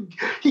goes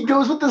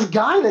with this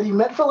guy that he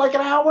met for like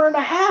an hour and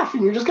a half,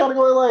 and you're just kind of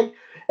going like,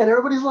 and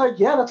everybody's like,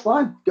 "Yeah, that's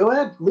fine. Go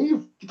ahead,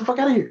 leave. Get the fuck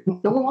out of here.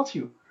 No one wants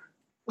you."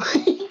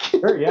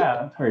 Sure,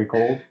 yeah, that's very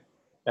cold.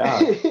 Yeah.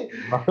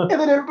 and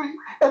then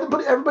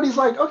everybody's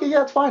like, "Okay,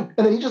 yeah, it's fine,"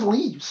 and then he just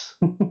leaves.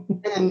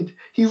 And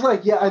he's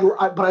like, "Yeah,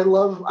 but I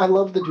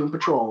love the Doom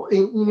Patrol."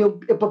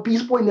 And, but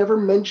Beast Boy never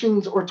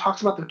mentions or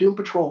talks about the Doom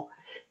Patrol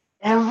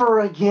ever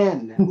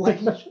again.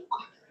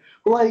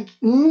 Like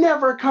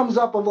never comes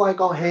up of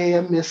like, "Oh, hey,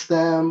 I miss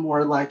them,"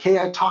 or like, "Hey,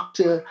 I talked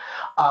to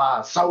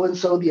so and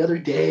so the other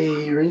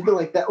day," or anything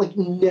like that. Like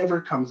never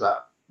comes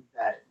up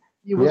that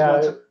he was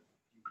once a Doom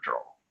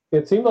Patrol.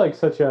 It seemed like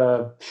such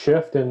a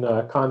shift in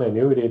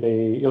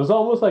continuity. It was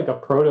almost like a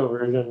proto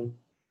version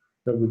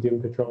of the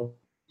Doom Patrol.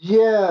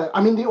 Yeah,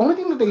 I mean, the only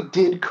thing that they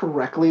did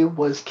correctly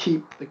was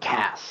keep the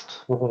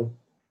cast. Mm-hmm.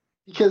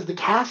 Because the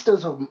cast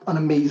does an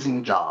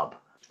amazing job.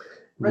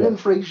 Brendan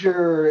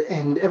Fraser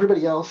and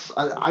everybody else,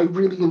 I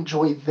really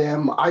enjoy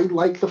them. I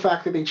like the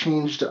fact that they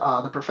changed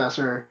the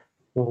professor.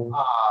 Mm-hmm.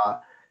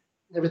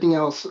 Everything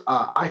else,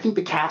 I think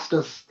the cast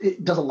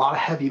does a lot of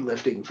heavy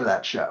lifting for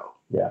that show.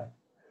 Yeah.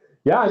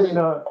 Yeah, I mean,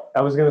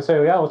 I was going to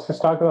say, yeah, let's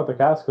just talk about the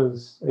cast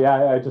because,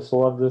 yeah, I just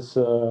love this.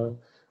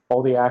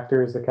 All the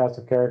actors, the cast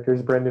of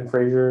characters. Brendan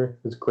Fraser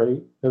is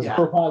great as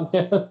Robot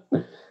Man.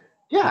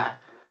 Yeah.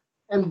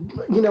 And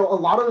a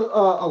lot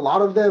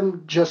of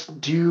them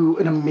just do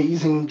an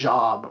amazing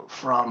job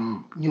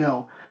from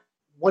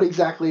what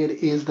exactly it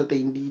is that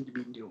they need to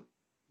be doing.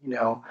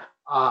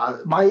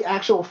 My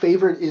actual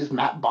favorite is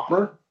Matt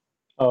Bomber.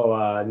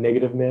 Oh,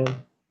 Negative Man.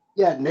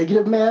 Yeah,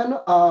 Negative Man.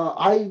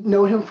 I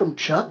know him from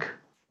Chuck.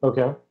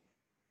 Okay.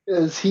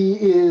 Because he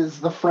is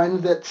the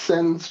friend that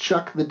sends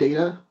Chuck the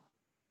data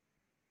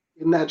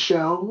in that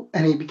show,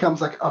 and he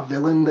becomes like a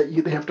villain that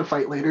they have to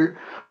fight later.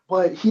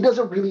 But he does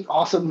a really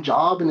awesome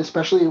job, and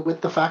especially with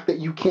the fact that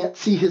you can't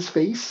see his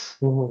face,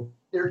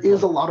 there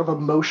is a lot of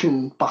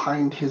emotion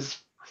behind his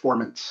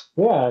performance.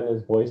 Yeah, and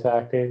his voice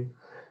acting.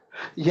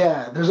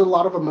 Yeah, there's a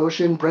lot of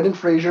emotion. Brendan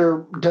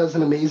Fraser does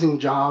an amazing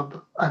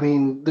job. I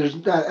mean, there's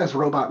as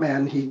Robot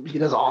Man, he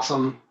does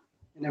awesome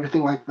and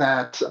everything like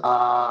that.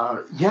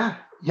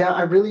 Yeah,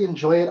 I really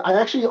enjoy it. I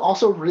actually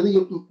also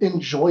really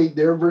enjoy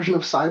their version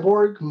of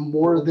Cyborg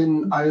more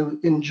than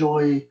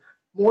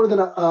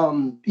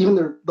even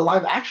the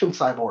live action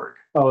Cyborg.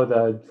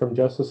 Oh, from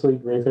Justice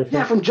League, Ray Fisher?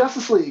 Yeah, from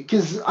Justice League.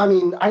 Because, I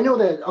mean, I know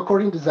that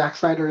according to Zack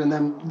Snyder and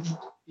them,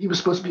 he was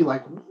supposed to be,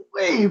 like,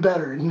 way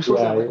better. And he was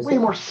supposed to have, like, way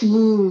more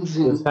scenes.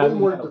 And way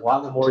more a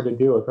lot more to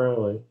do,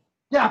 apparently.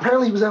 Yeah,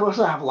 apparently he was supposed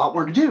to have a lot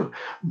more to do.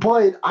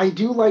 But I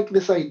do like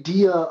this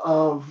idea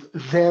of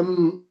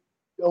them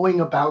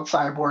going about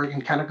Cyborg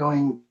and kind of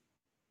going,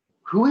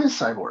 who is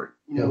Cyborg?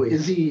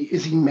 Is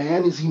he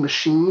man? Is he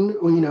machine?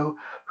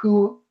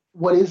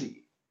 What is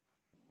he?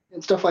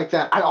 and stuff like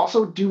that. I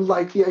also do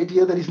like the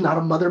idea that he's not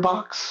a mother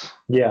box.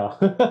 Yeah.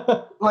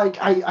 Like,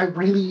 I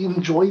really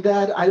enjoy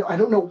that. I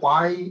don't know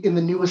why in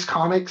the newest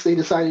comics they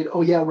decided,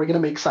 oh yeah, we're gonna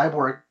make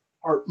Cyborg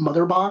part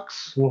mother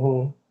box.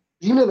 Hmm.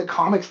 Even in the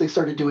comics they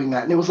started doing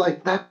that, and it was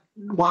like, that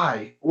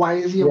why? Why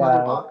is he a mother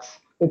Yeah. box?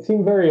 It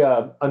seemed very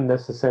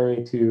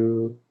unnecessary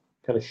to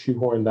kind of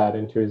shoehorn that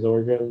into his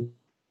origin,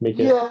 make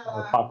it Yeah,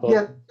 more pop up.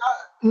 yeah.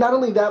 Not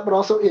only that, but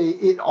also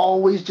it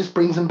always just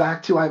brings him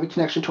back to, I have a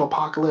connection to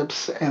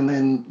Apocalypse, and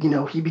then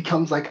he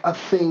becomes like a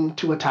thing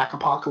to attack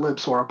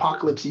Apocalypse, or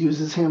Apocalypse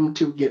uses him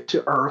to get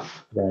to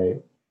Earth.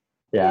 Right.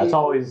 Yeah, It- it's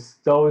always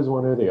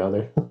one or the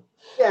other.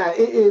 yeah,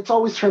 it's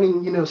always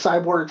turning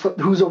Cyborg,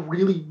 who's a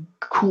really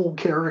cool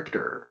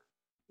character,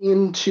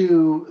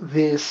 into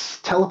this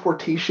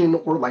teleportation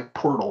or like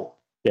portal.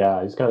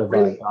 Yeah, he's kind of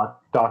Really?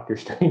 Doctor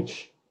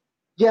Strange.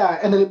 Yeah,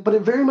 and then but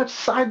it very much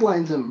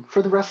sidelines him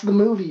for the rest of the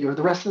movie or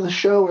the rest of the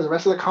show or the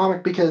rest of the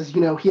comic, because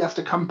he has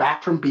to come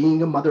back from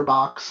being a mother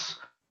box,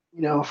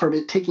 from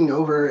it taking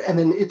over, and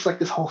then it's like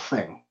this whole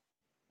thing.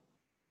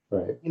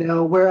 Right.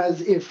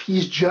 Whereas if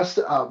he's just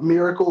a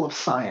miracle of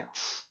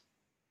science,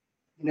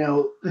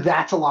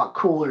 that's a lot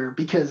cooler,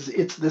 because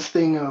it's this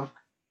thing of,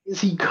 is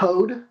he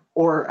code,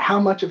 or how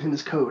much of him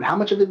is code? How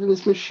much of it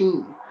is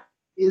machine?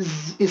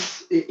 Is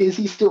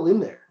he still in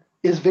there?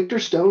 Is Victor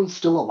Stone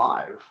still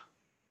alive?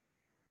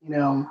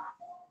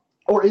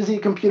 Or is he a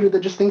computer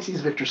that just thinks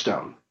he's Victor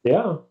Stone?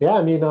 Yeah. Yeah.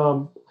 I mean,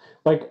 the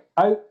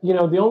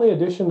only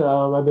addition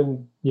I've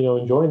been,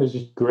 enjoying is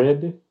just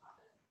Grid,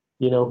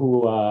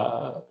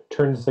 who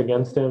turns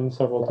against him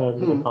several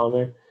times in the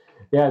comic.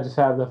 Yeah, just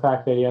having the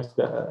fact that he has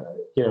to,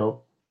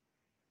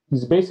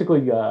 he's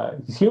basically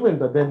he's human,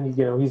 but then he's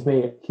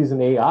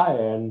an AI,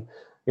 and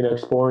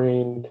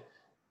exploring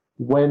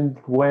when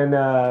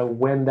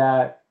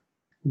that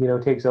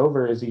takes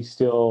over, is he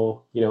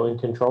still in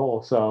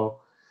control? So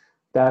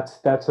that's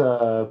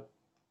a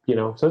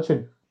such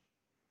a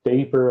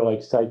deeper,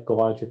 like,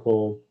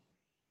 psychological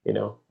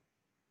plot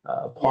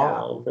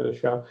line for the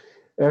show.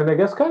 And I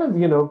guess kind of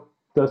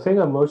the thing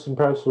I'm most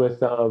impressed with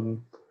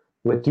Doom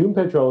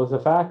Patrol is the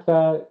fact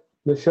that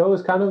the show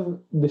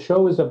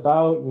is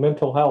about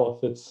mental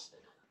health. It's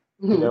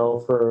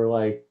for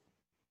like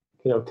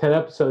 10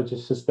 episodes,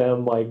 it's just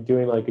them like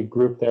doing like a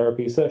group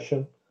therapy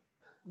session.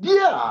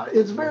 Yeah,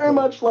 it's very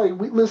much like,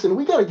 we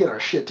got to get our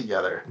shit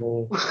together.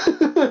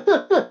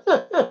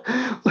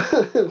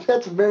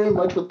 That's very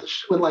much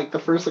what like the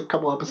first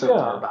couple episodes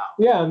are about.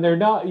 Yeah, and they're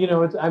not,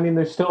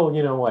 they're still,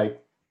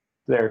 like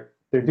they're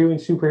doing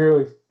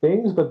superhero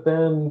things, but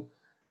then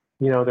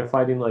they're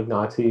fighting like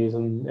Nazis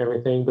and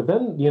everything. But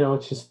then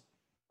it's just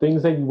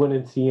things that you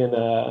wouldn't see in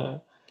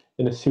a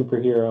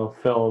superhero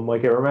film.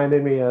 Like, it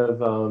reminded me of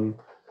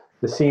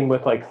the scene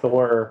with like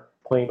Thor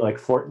playing like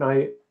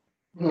Fortnite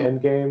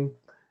Endgame,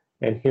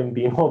 and him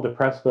being all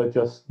depressed, but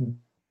just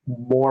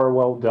more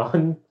well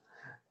done.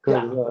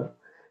 Because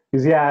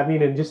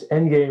in just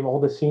Endgame, all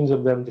the scenes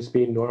of them just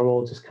being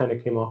normal just kind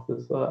of came off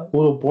as a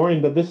little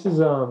boring. But this is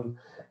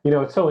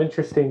it's so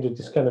interesting to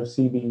just kind of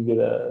see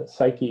the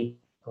psyche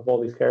of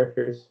all these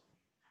characters.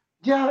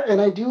 Yeah,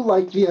 and I do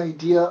like the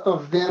idea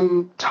of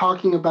them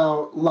talking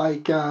about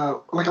like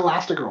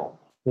Elastigirl,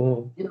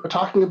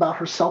 talking about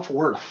her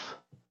self-worth,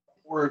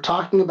 or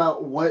talking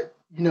about what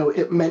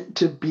it meant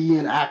to be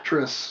an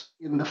actress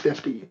in the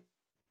 50s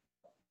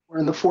or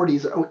in the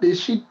 40s. Oh,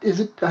 is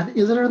it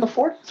her in the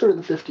 40s or in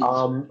the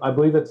 50s? I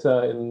believe it's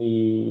in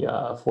the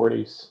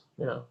 40s.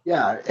 Yeah.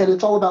 Yeah, and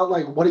it's all about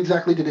like, what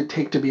exactly did it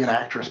take to be an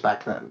actress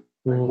back then?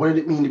 What did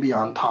it mean to be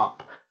on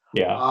top?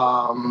 Yeah.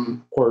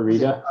 Poor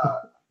Rita.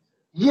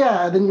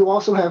 Yeah, then you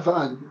also have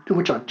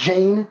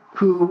Jane,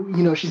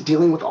 who she's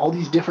dealing with all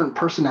these different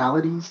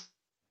personalities,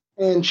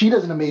 and she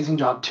does an amazing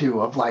job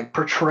too of like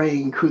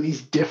portraying who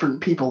these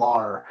different people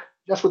are,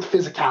 just with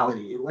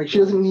physicality. Like, she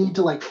doesn't need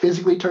to like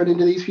physically turn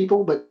into these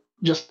people, but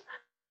just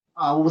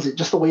what was it?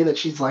 Just the way that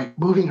she's like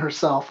moving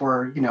herself,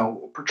 or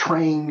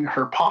portraying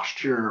her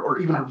posture, or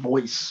even her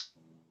voice.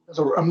 Does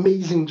an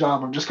amazing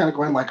job of just kind of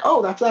going like,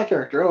 oh, that's that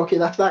character. Oh, okay,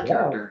 that's that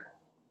character.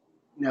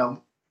 Yeah,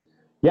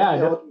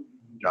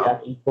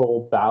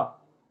 April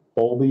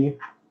Bowlby,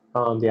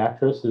 the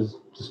actress, is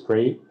just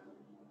great.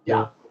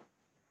 Yeah.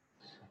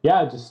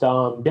 It's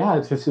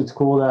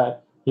cool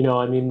that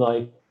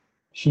like,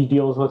 she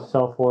deals with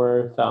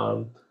self-worth.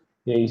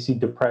 You see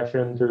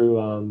depression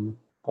through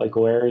like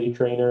Larry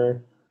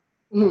Trainer.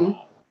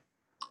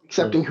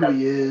 Accepting who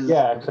he is.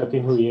 Yeah,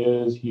 accepting who he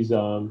is. He's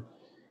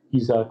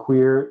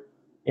queer,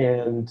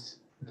 and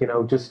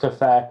just the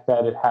fact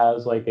that it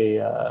has like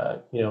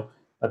a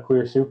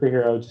queer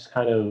superhero, just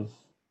kind of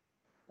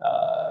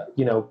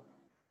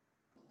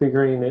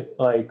figuring it,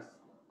 like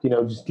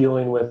just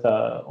dealing with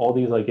all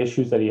these like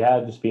issues that he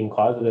had, just being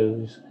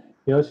positive.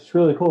 It's just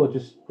really cool. It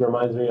just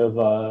reminds me of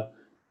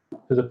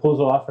because it pulls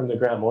a lot from the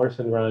Grant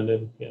Morrison run,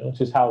 and it's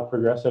just how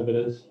progressive it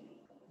is.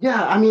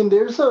 Yeah, I mean,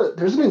 there's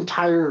an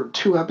entire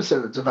 2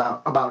 episodes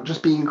about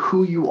just being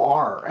who you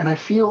are, and I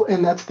feel,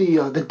 and that's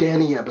the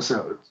Danny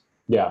episodes.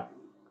 Yeah.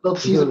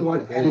 Both season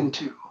 1 and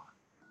 2.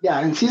 Yeah,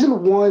 in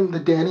season one, the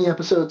Danny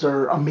episodes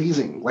are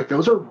amazing. Like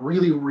those are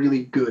really,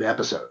 really good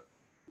episodes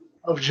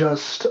of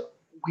just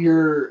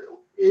we're.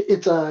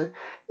 It's a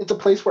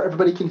place where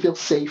everybody can feel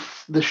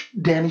safe.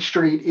 Danny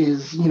Street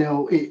is,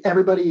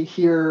 everybody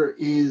here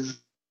is.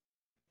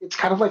 It's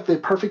kind of like the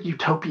perfect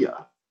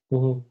utopia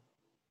Hmm.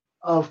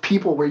 of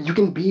people where you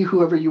can be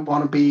whoever you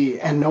want to be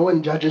and no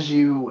one judges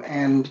you,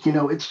 and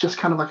it's just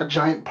kind of like a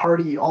giant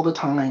party all the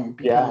time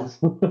Yeah.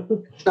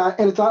 because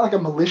it's not like a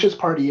malicious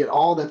party at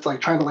all that's like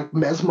trying to like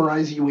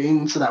mesmerize you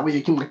in so that way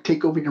it can like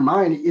take over your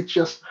mind. It's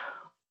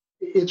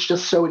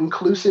just so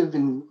inclusive,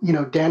 and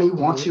Danny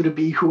wants Mhm. you to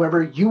be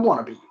whoever you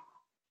want to be.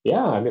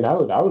 Yeah, I mean, I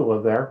would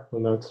live there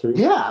on that street.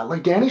 Yeah,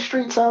 like Danny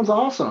Street sounds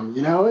awesome.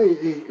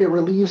 It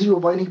relieves you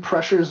of any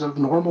pressures of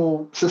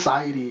normal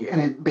society, and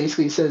it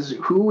basically says,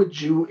 who would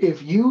you,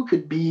 if you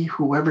could be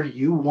whoever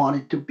you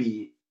wanted to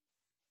be,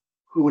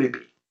 who would it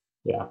be?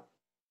 Yeah.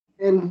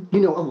 And a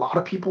lot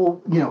of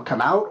people come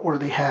out, or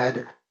they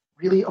had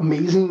really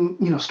amazing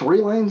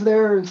storylines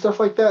there and stuff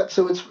like that.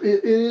 So it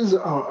is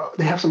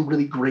they have some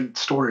really great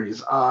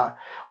stories.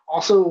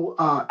 Also,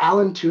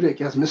 Alan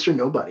Tudyk as Mr.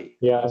 Nobody.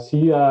 Yeah,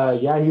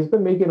 he's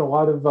been making a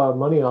lot of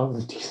money off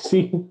of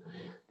DC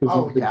because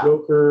Oh he's the yeah.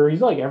 Joker. He's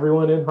like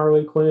everyone in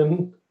Harley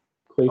Quinn,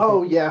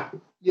 Oh Clayface. yeah.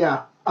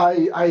 Yeah.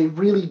 I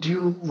really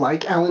do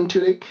like Alan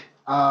Tudyk.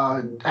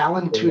 Alan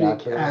Great Tudyk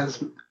actor.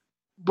 as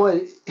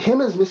But him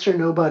as Mr.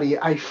 Nobody,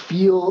 I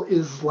feel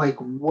is like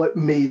what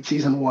made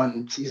season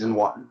one,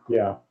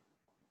 Yeah.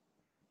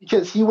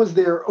 because he was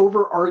their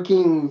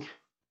overarching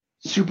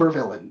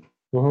supervillain,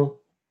 Hmm.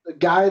 the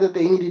guy that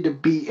they needed to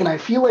beat. And I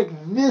feel like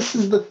this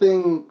is the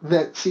thing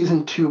that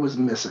season two was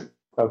missing.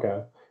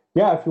 Okay.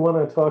 Yeah, if you want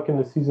to talk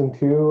into season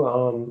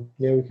two,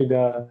 yeah, we could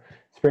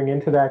spring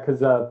into that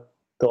because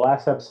the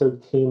last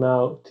episode came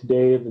out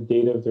today, the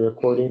date of the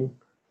recording,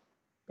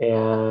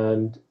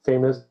 and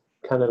Famous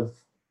kind of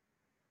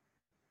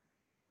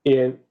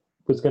it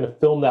was going to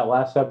film that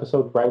last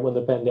episode right when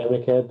the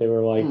pandemic hit. They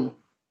were like Mm,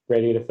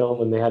 ready to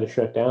film and they had to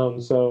shut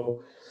down.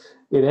 So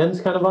it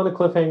ends kind of on a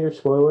cliffhanger.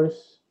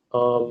 Spoilers.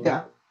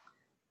 yeah.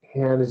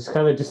 And it's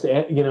kind of just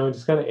it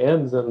just kind of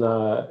ends, and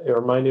it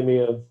reminded me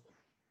of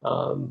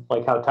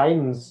like how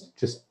Titans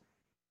just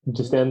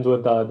ends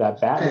with that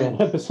Batman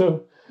And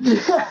episode.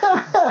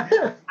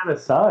 yeah. Kind of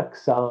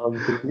sucks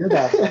to hear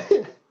that,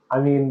 but I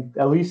mean,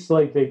 at least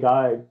like they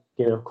got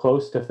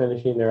close to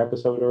finishing their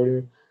episode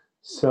order.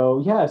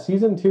 So yeah,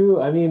 season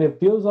two. I mean, it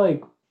feels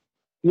like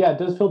yeah, it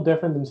does feel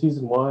different than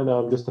season one.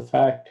 Just the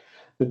fact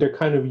that they're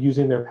kind of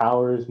using their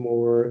powers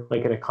more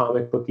like in a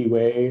comic booky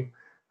way.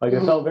 Like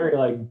it felt Mhm. very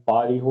like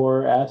body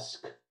horror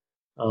esque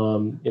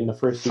in the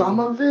first Some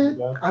season. of it,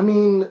 Yeah. I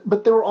mean,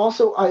 but there were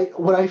also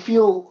what I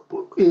feel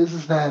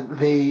is that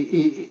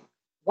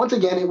once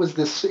again it was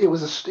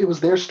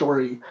their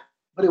story,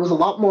 but it was a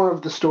lot more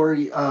of the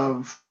story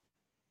of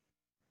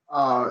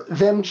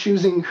them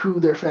choosing who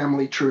their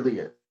family truly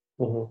is.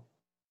 Hmm.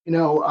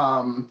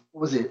 What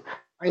was it?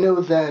 I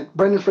know that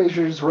Brendan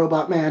Fraser's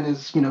Robot Man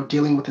is,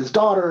 dealing with his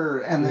daughter,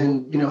 and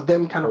Hmm. then,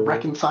 them kind of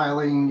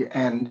reconciling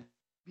and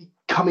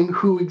becoming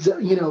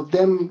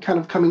them kind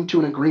of coming to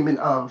an agreement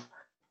of,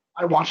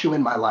 I want you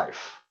in my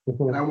life,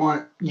 and I Hmm.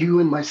 want you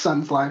in my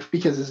son's life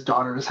because his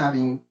daughter is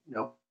having,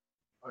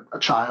 a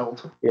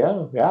child,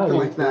 Yeah, yeah. I something mean,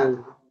 like it's that.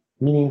 really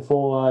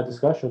meaningful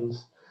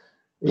discussions.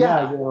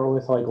 Yeah, Yeah.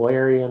 with like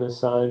Larry and his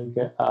son.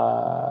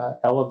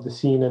 I love the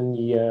scene in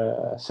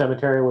the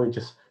cemetery where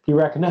he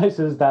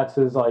recognizes that's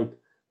his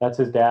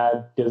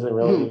dad. Doesn't Mhm.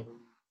 really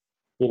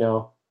you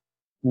know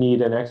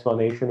need an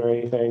explanation or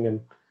anything,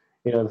 and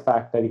the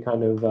fact that he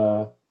kind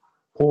of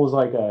pulls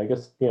like I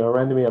guess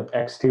reminded me of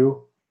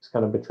X2. Just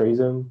kind of betrays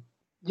him.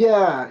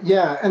 Yeah,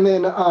 yeah. And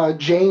then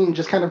Jane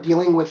just kind of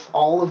dealing with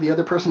all of the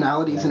other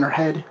personalities in Yeah. her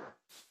head.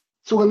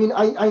 So I mean,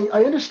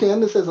 I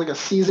understand this as like a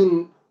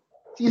season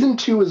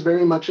two is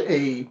very much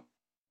it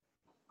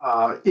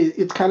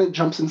kind of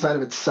jumps inside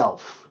of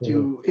itself.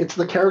 Hmm. It's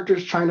the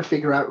characters trying to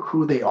figure out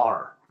who they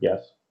are.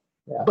 Yes.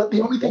 Yeah. But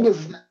the only thing Yeah.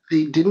 is that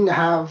they didn't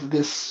have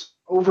this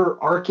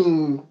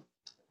overarching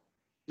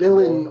Yeah.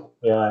 villain,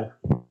 Yeah.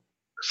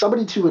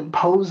 somebody to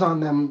impose on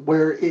them,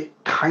 where it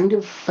kind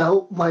of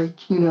felt like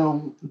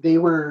they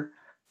were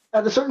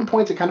at a certain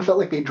points. It kind of felt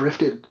like they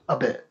drifted a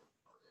bit.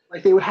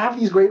 Like they would have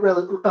these great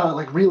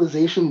like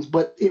realizations,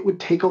 but it would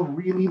take a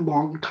really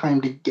long time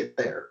to get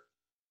there.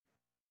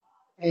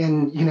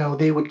 And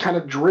they would kind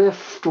of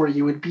drift, or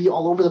you would be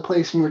all over the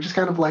place, and you were just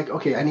kind of like,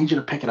 okay, I need you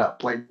to pick it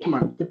up. Like, come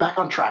on, get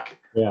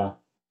Yeah.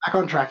 back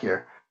on track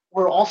here.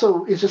 Or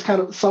also, it's just kind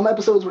of some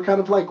episodes were kind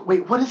of like,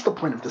 wait, what is the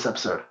point of this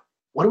episode?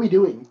 What are we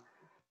doing?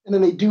 And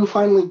then they do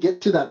finally get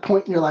to that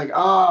point, and you're like,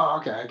 oh,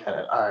 okay, I get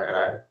it. All right,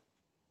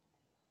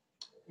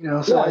 all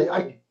right. So Yeah.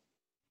 I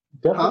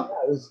Definitely,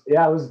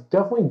 huh? it was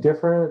definitely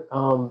different.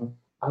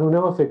 I don't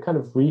know if it kind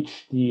of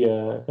reached the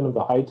kind of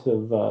the heights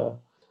of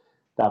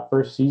that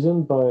first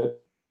season,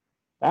 but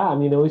yeah, I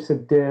mean, at least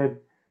it did.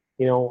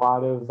 A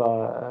lot of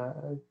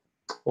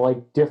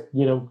like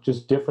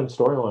just different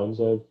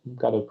storylines. I've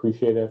got to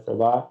appreciate it for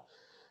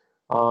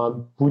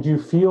that. Would you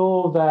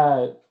feel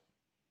that?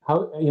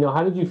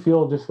 how did you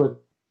feel just with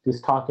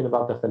just talking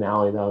about the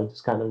finale though,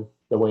 just kind of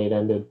the way it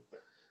ended?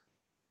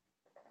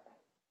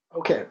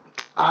 Okay,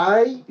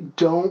 I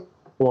don't.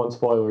 Full on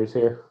spoilers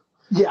here.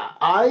 Yeah,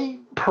 I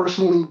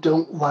personally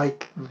don't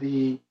like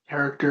the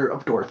character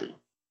of Dorothy.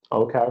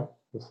 Okay.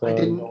 I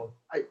didn't.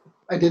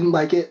 I didn't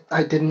like it.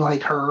 I didn't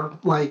like her.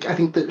 Like, I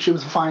think that she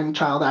was a fine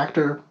child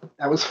actor.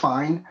 That was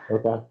fine.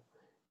 Okay.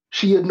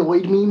 She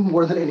annoyed me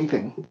more than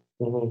anything.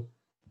 Mm-hmm.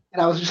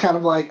 And I was just kind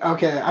of like,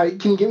 okay,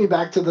 can you get me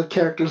back to the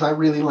characters I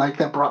really like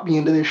that brought me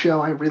into this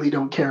show? I really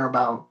don't care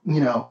about,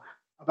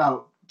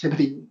 about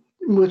Timothy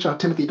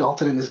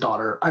Dalton and his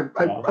daughter.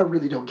 I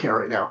really don't care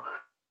right now.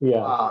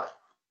 Yeah.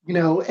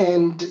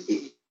 And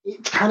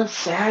it's kind of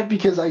sad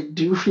because I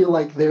do feel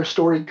like their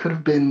story could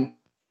have been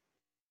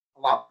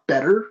a lot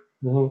better.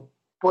 Mm-hmm.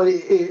 But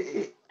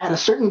at a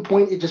certain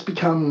point, it just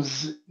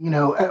becomes,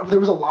 there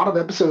was a lot of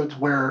episodes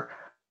where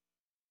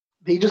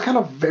they just kind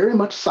of very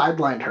much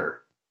sidelined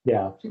her.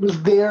 Yeah. She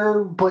was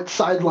there, but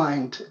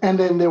sidelined. And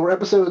then there were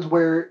episodes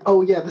where,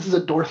 oh, yeah, this is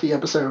a Dorothy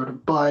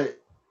episode, but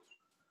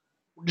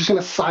we're just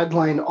going to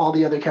sideline all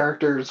the other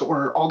characters,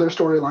 or all their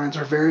storylines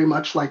are very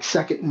much like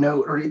second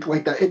note or anything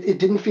like that. It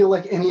didn't feel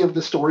like any of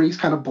the stories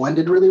kind of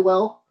blended really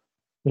well.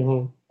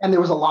 Mm-hmm. And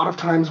there was a lot of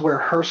times where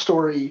her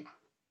story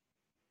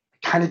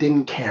kind of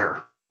didn't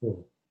care.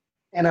 Mm.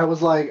 And I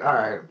was like, all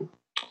right,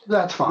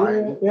 that's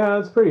fine. Yeah,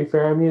 it's pretty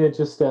fair. I mean, it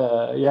just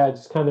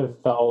kind of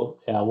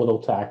felt a little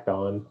tacked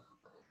on.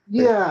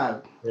 Yeah.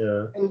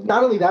 Yeah. And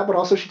not only that, but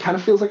also she kind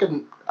of feels like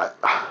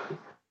I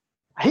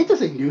hate to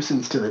say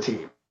nuisance to the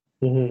team.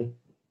 Mm-hmm.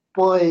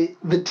 But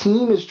the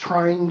team is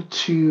trying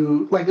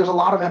to, like, there's a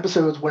lot of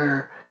episodes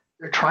where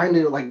they're trying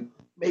to, like,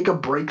 make a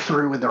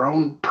breakthrough with their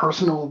own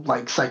personal,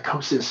 like,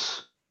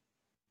 psychosis.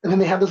 And then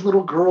they have this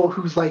little girl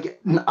who's like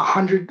 80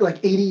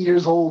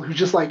 years old, who's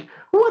just like,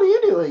 what are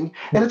you doing?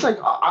 And it's like,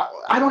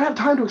 I don't have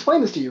time to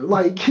explain this to you.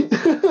 Like, it's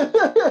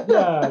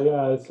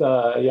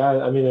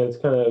I mean,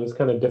 it was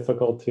kind of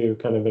difficult to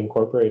kind of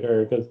incorporate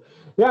her because,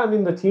 I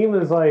mean, the team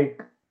is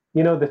like,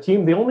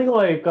 the only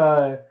like,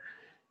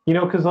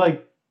 because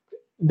like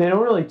they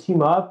don't really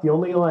team up. The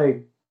only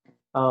like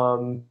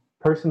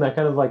person that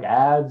kind of like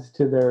adds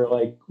to their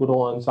like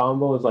little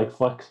ensemble is like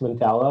Flex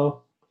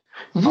Mentallo.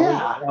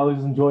 Yeah, I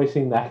always enjoy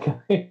seeing that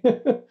guy.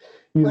 Flex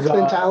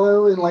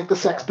Mentallo and like the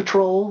Sex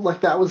Patrol,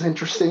 like that was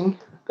interesting.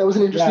 That was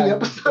an interesting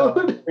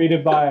episode.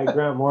 Created by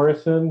Grant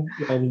Morrison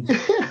and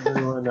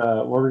doing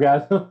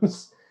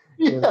orgasms.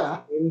 Yeah.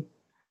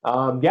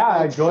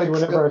 I enjoyed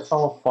whenever I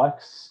saw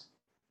Flex.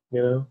 He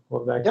showed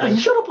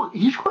up.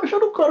 He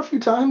showed up quite a few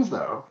times,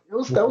 though.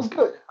 That was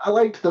good. I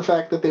liked the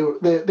fact that they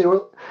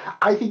were.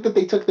 I think that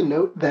they took the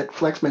note that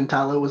Flex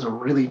Mentallo was a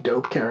really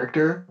dope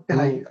character, and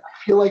I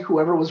feel like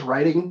whoever was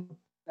writing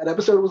that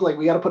episode was like,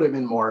 we got to put him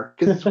in more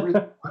because it's really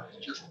fun to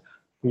just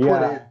put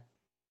in,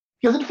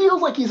 because it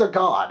feels like he's a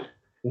god.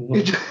 Mm-hmm.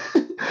 It just,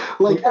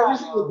 every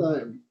single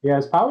time. Yeah,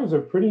 his powers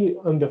are pretty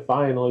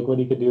undefined. Like what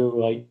he could do,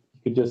 like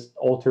he could just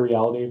alter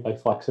reality by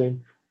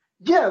flexing.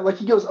 Yeah, like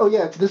he goes, oh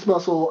yeah, it's this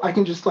muscle. I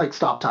can just like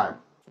stop time.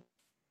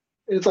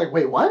 And it's like,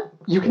 wait, what?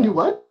 You can do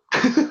what?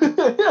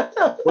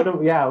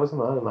 It was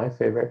one of my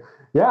favorite.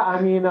 Yeah,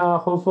 I mean,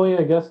 hopefully,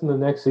 I guess in the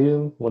next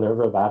season,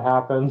 whenever that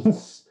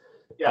happens,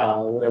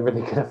 whenever they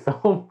get a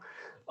film,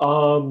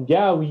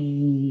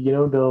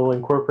 they'll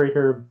incorporate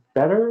her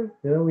better.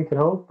 We can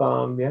hope.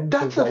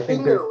 That's the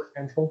thing, though.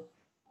 Potential.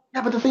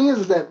 Yeah, but the thing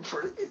is that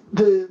for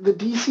the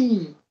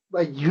DC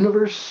like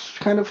universe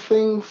kind of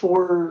thing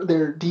for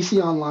their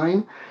DC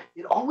Online,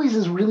 it always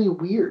is really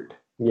weird.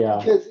 Yeah.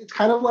 Because it's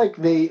kind of like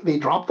they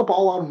dropped the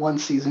ball on one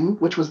season,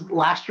 which was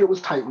last year was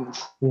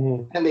Titans,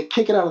 and they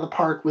kick it out of the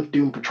park with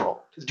Doom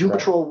Patrol. Because Doom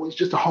Patrol was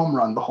just a home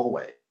run the whole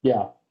way.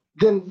 Yeah.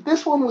 Then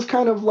this one was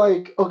kind of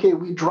like, okay,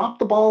 we dropped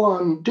the ball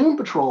on Doom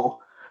Patrol,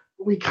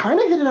 but we kind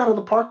of hit it out of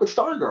the park with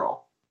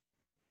Stargirl.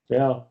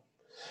 Yeah.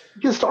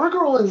 Because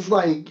Stargirl is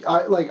like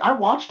I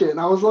watched it and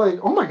I was like,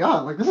 oh my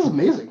god, like this is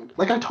amazing.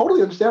 Like I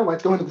totally understand why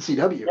it's going to the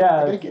CW.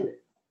 Yeah,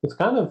 it's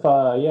kind of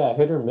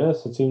hit or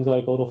miss. It seems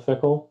like a little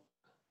fickle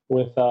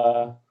with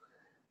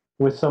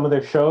some of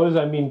their shows.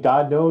 I mean,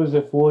 God knows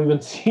if we'll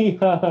even see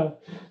the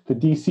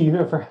DC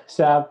Universe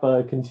app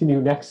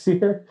continue next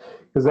year.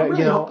 Because I'm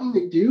really hoping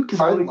they do. Because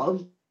I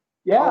love.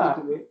 Yeah,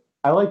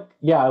 I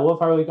love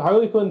Harley.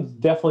 Harley Quinn's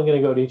definitely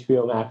going to go to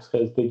HBO Max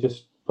because they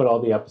just put all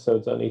the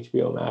episodes on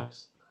HBO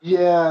Max.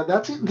 Yeah,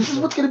 this is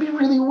what's going to be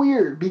really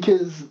weird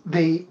because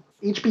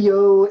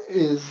HBO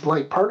is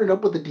like partnered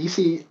up with the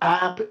DC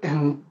app,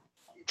 and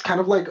it's kind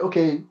of like,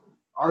 okay,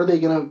 are they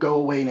going to go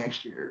away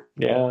next year?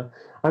 Yeah,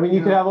 I mean,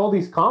 you could have all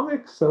these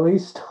comics at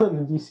least on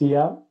the DC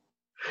app.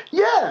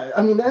 Yeah,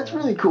 I mean that's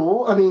really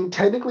cool. I mean,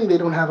 technically they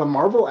don't have a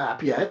Marvel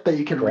app yet that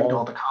you can read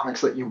all the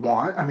comics that you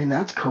want. I mean,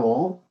 that's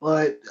cool,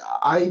 but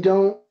I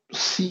don't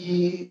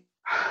see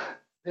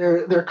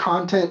their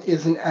content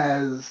isn't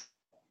as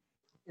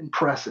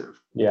impressive.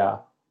 Yeah,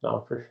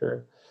 no, for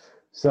sure.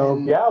 So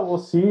we'll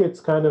see. It's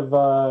kind of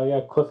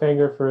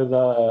cliffhanger for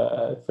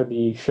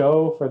the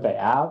show, for the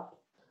app,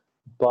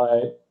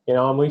 but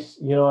at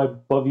least I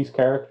love these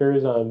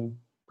characters. I'm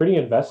pretty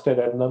invested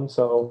in them,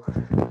 so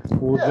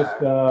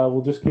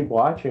we'll just keep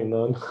watching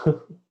them.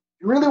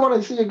 You really want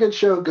to see a good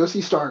show? Go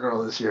see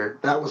Stargirl this year.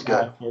 That was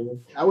good.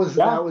 That was.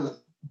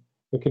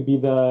 It could be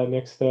the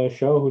next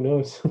show. Who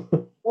knows?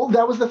 Well,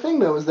 that was the thing,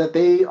 though, is that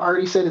they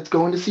already said it's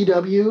going to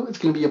CW. It's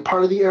going to be a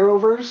part of the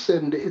Arrowverse,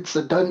 and it's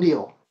a done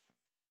deal.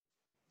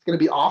 It's going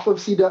to be off of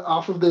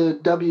the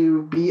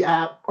WB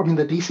app,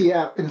 the DC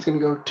app, and it's going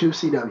to go to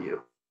CW.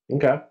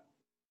 Okay.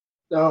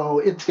 So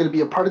it's going to be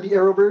a part of the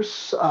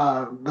Arrowverse.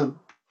 The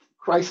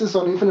Crisis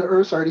on Infinite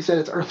Earths already said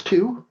it's Earth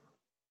 2.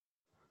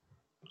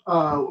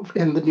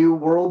 In the new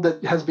world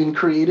that has been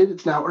created,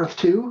 it's now Earth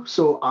 2.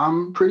 So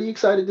I'm pretty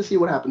excited to see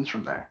what happens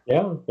from there.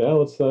 Yeah,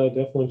 let's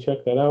definitely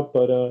check that out.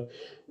 But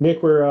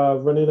Nick, we're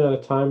running out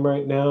of time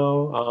right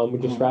now. We're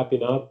just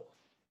wrapping up.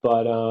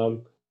 But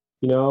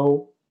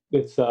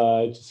it's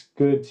just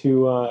good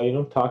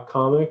to talk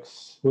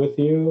comics with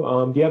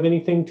you. Do you have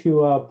anything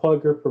to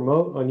plug or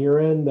promote on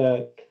your end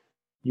that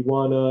you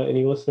want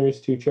any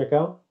listeners to check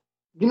out?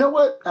 You know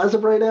what? As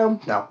of right now,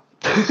 no.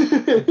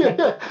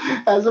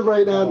 As of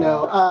right now,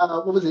 no.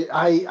 What was it?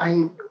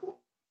 I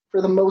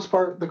for the most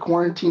part, the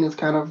quarantine has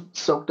kind of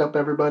soaked up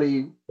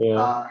everybody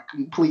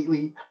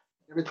completely,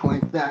 everything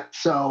like that.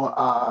 So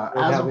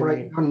as of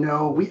right now,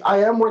 no.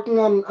 I am working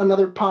on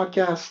another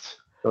podcast.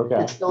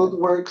 Okay. It's still in the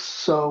works,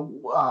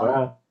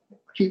 so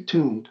keep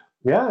tuned.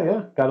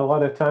 Yeah. Got a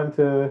lot of time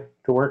to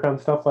work on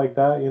stuff like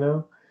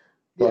that,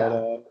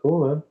 But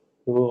cool, man.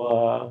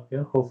 We'll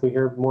hopefully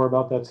hear more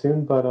about that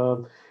soon.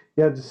 But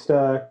just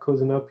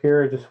closing up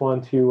here, I just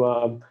want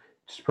to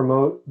just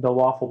promote the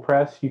Waffle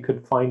Press. You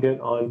could find it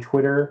on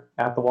Twitter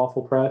at the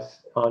Waffle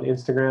Press, on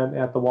Instagram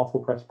at the Waffle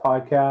Press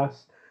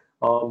Podcast.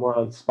 We're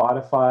on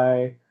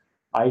Spotify,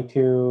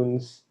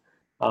 iTunes,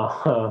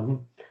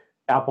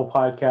 Apple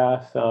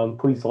Podcasts.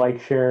 Please like,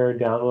 share,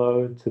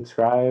 download,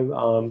 subscribe.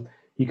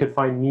 You could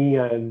find me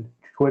on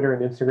Twitter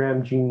and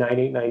Instagram,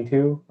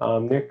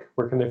 Gene9892. Nick,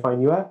 where can they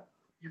find you at?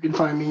 You can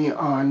find me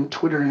on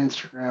Twitter and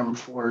Instagram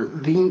for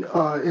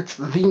it's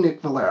the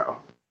Nick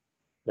Valero.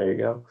 There you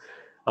go.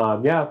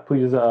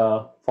 Please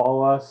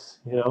follow us.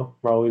 We're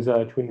always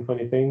tweeting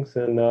funny things.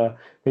 And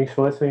thanks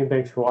for listening.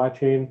 Thanks for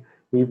watching.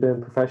 We've been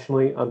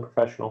Professionally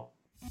Unprofessional.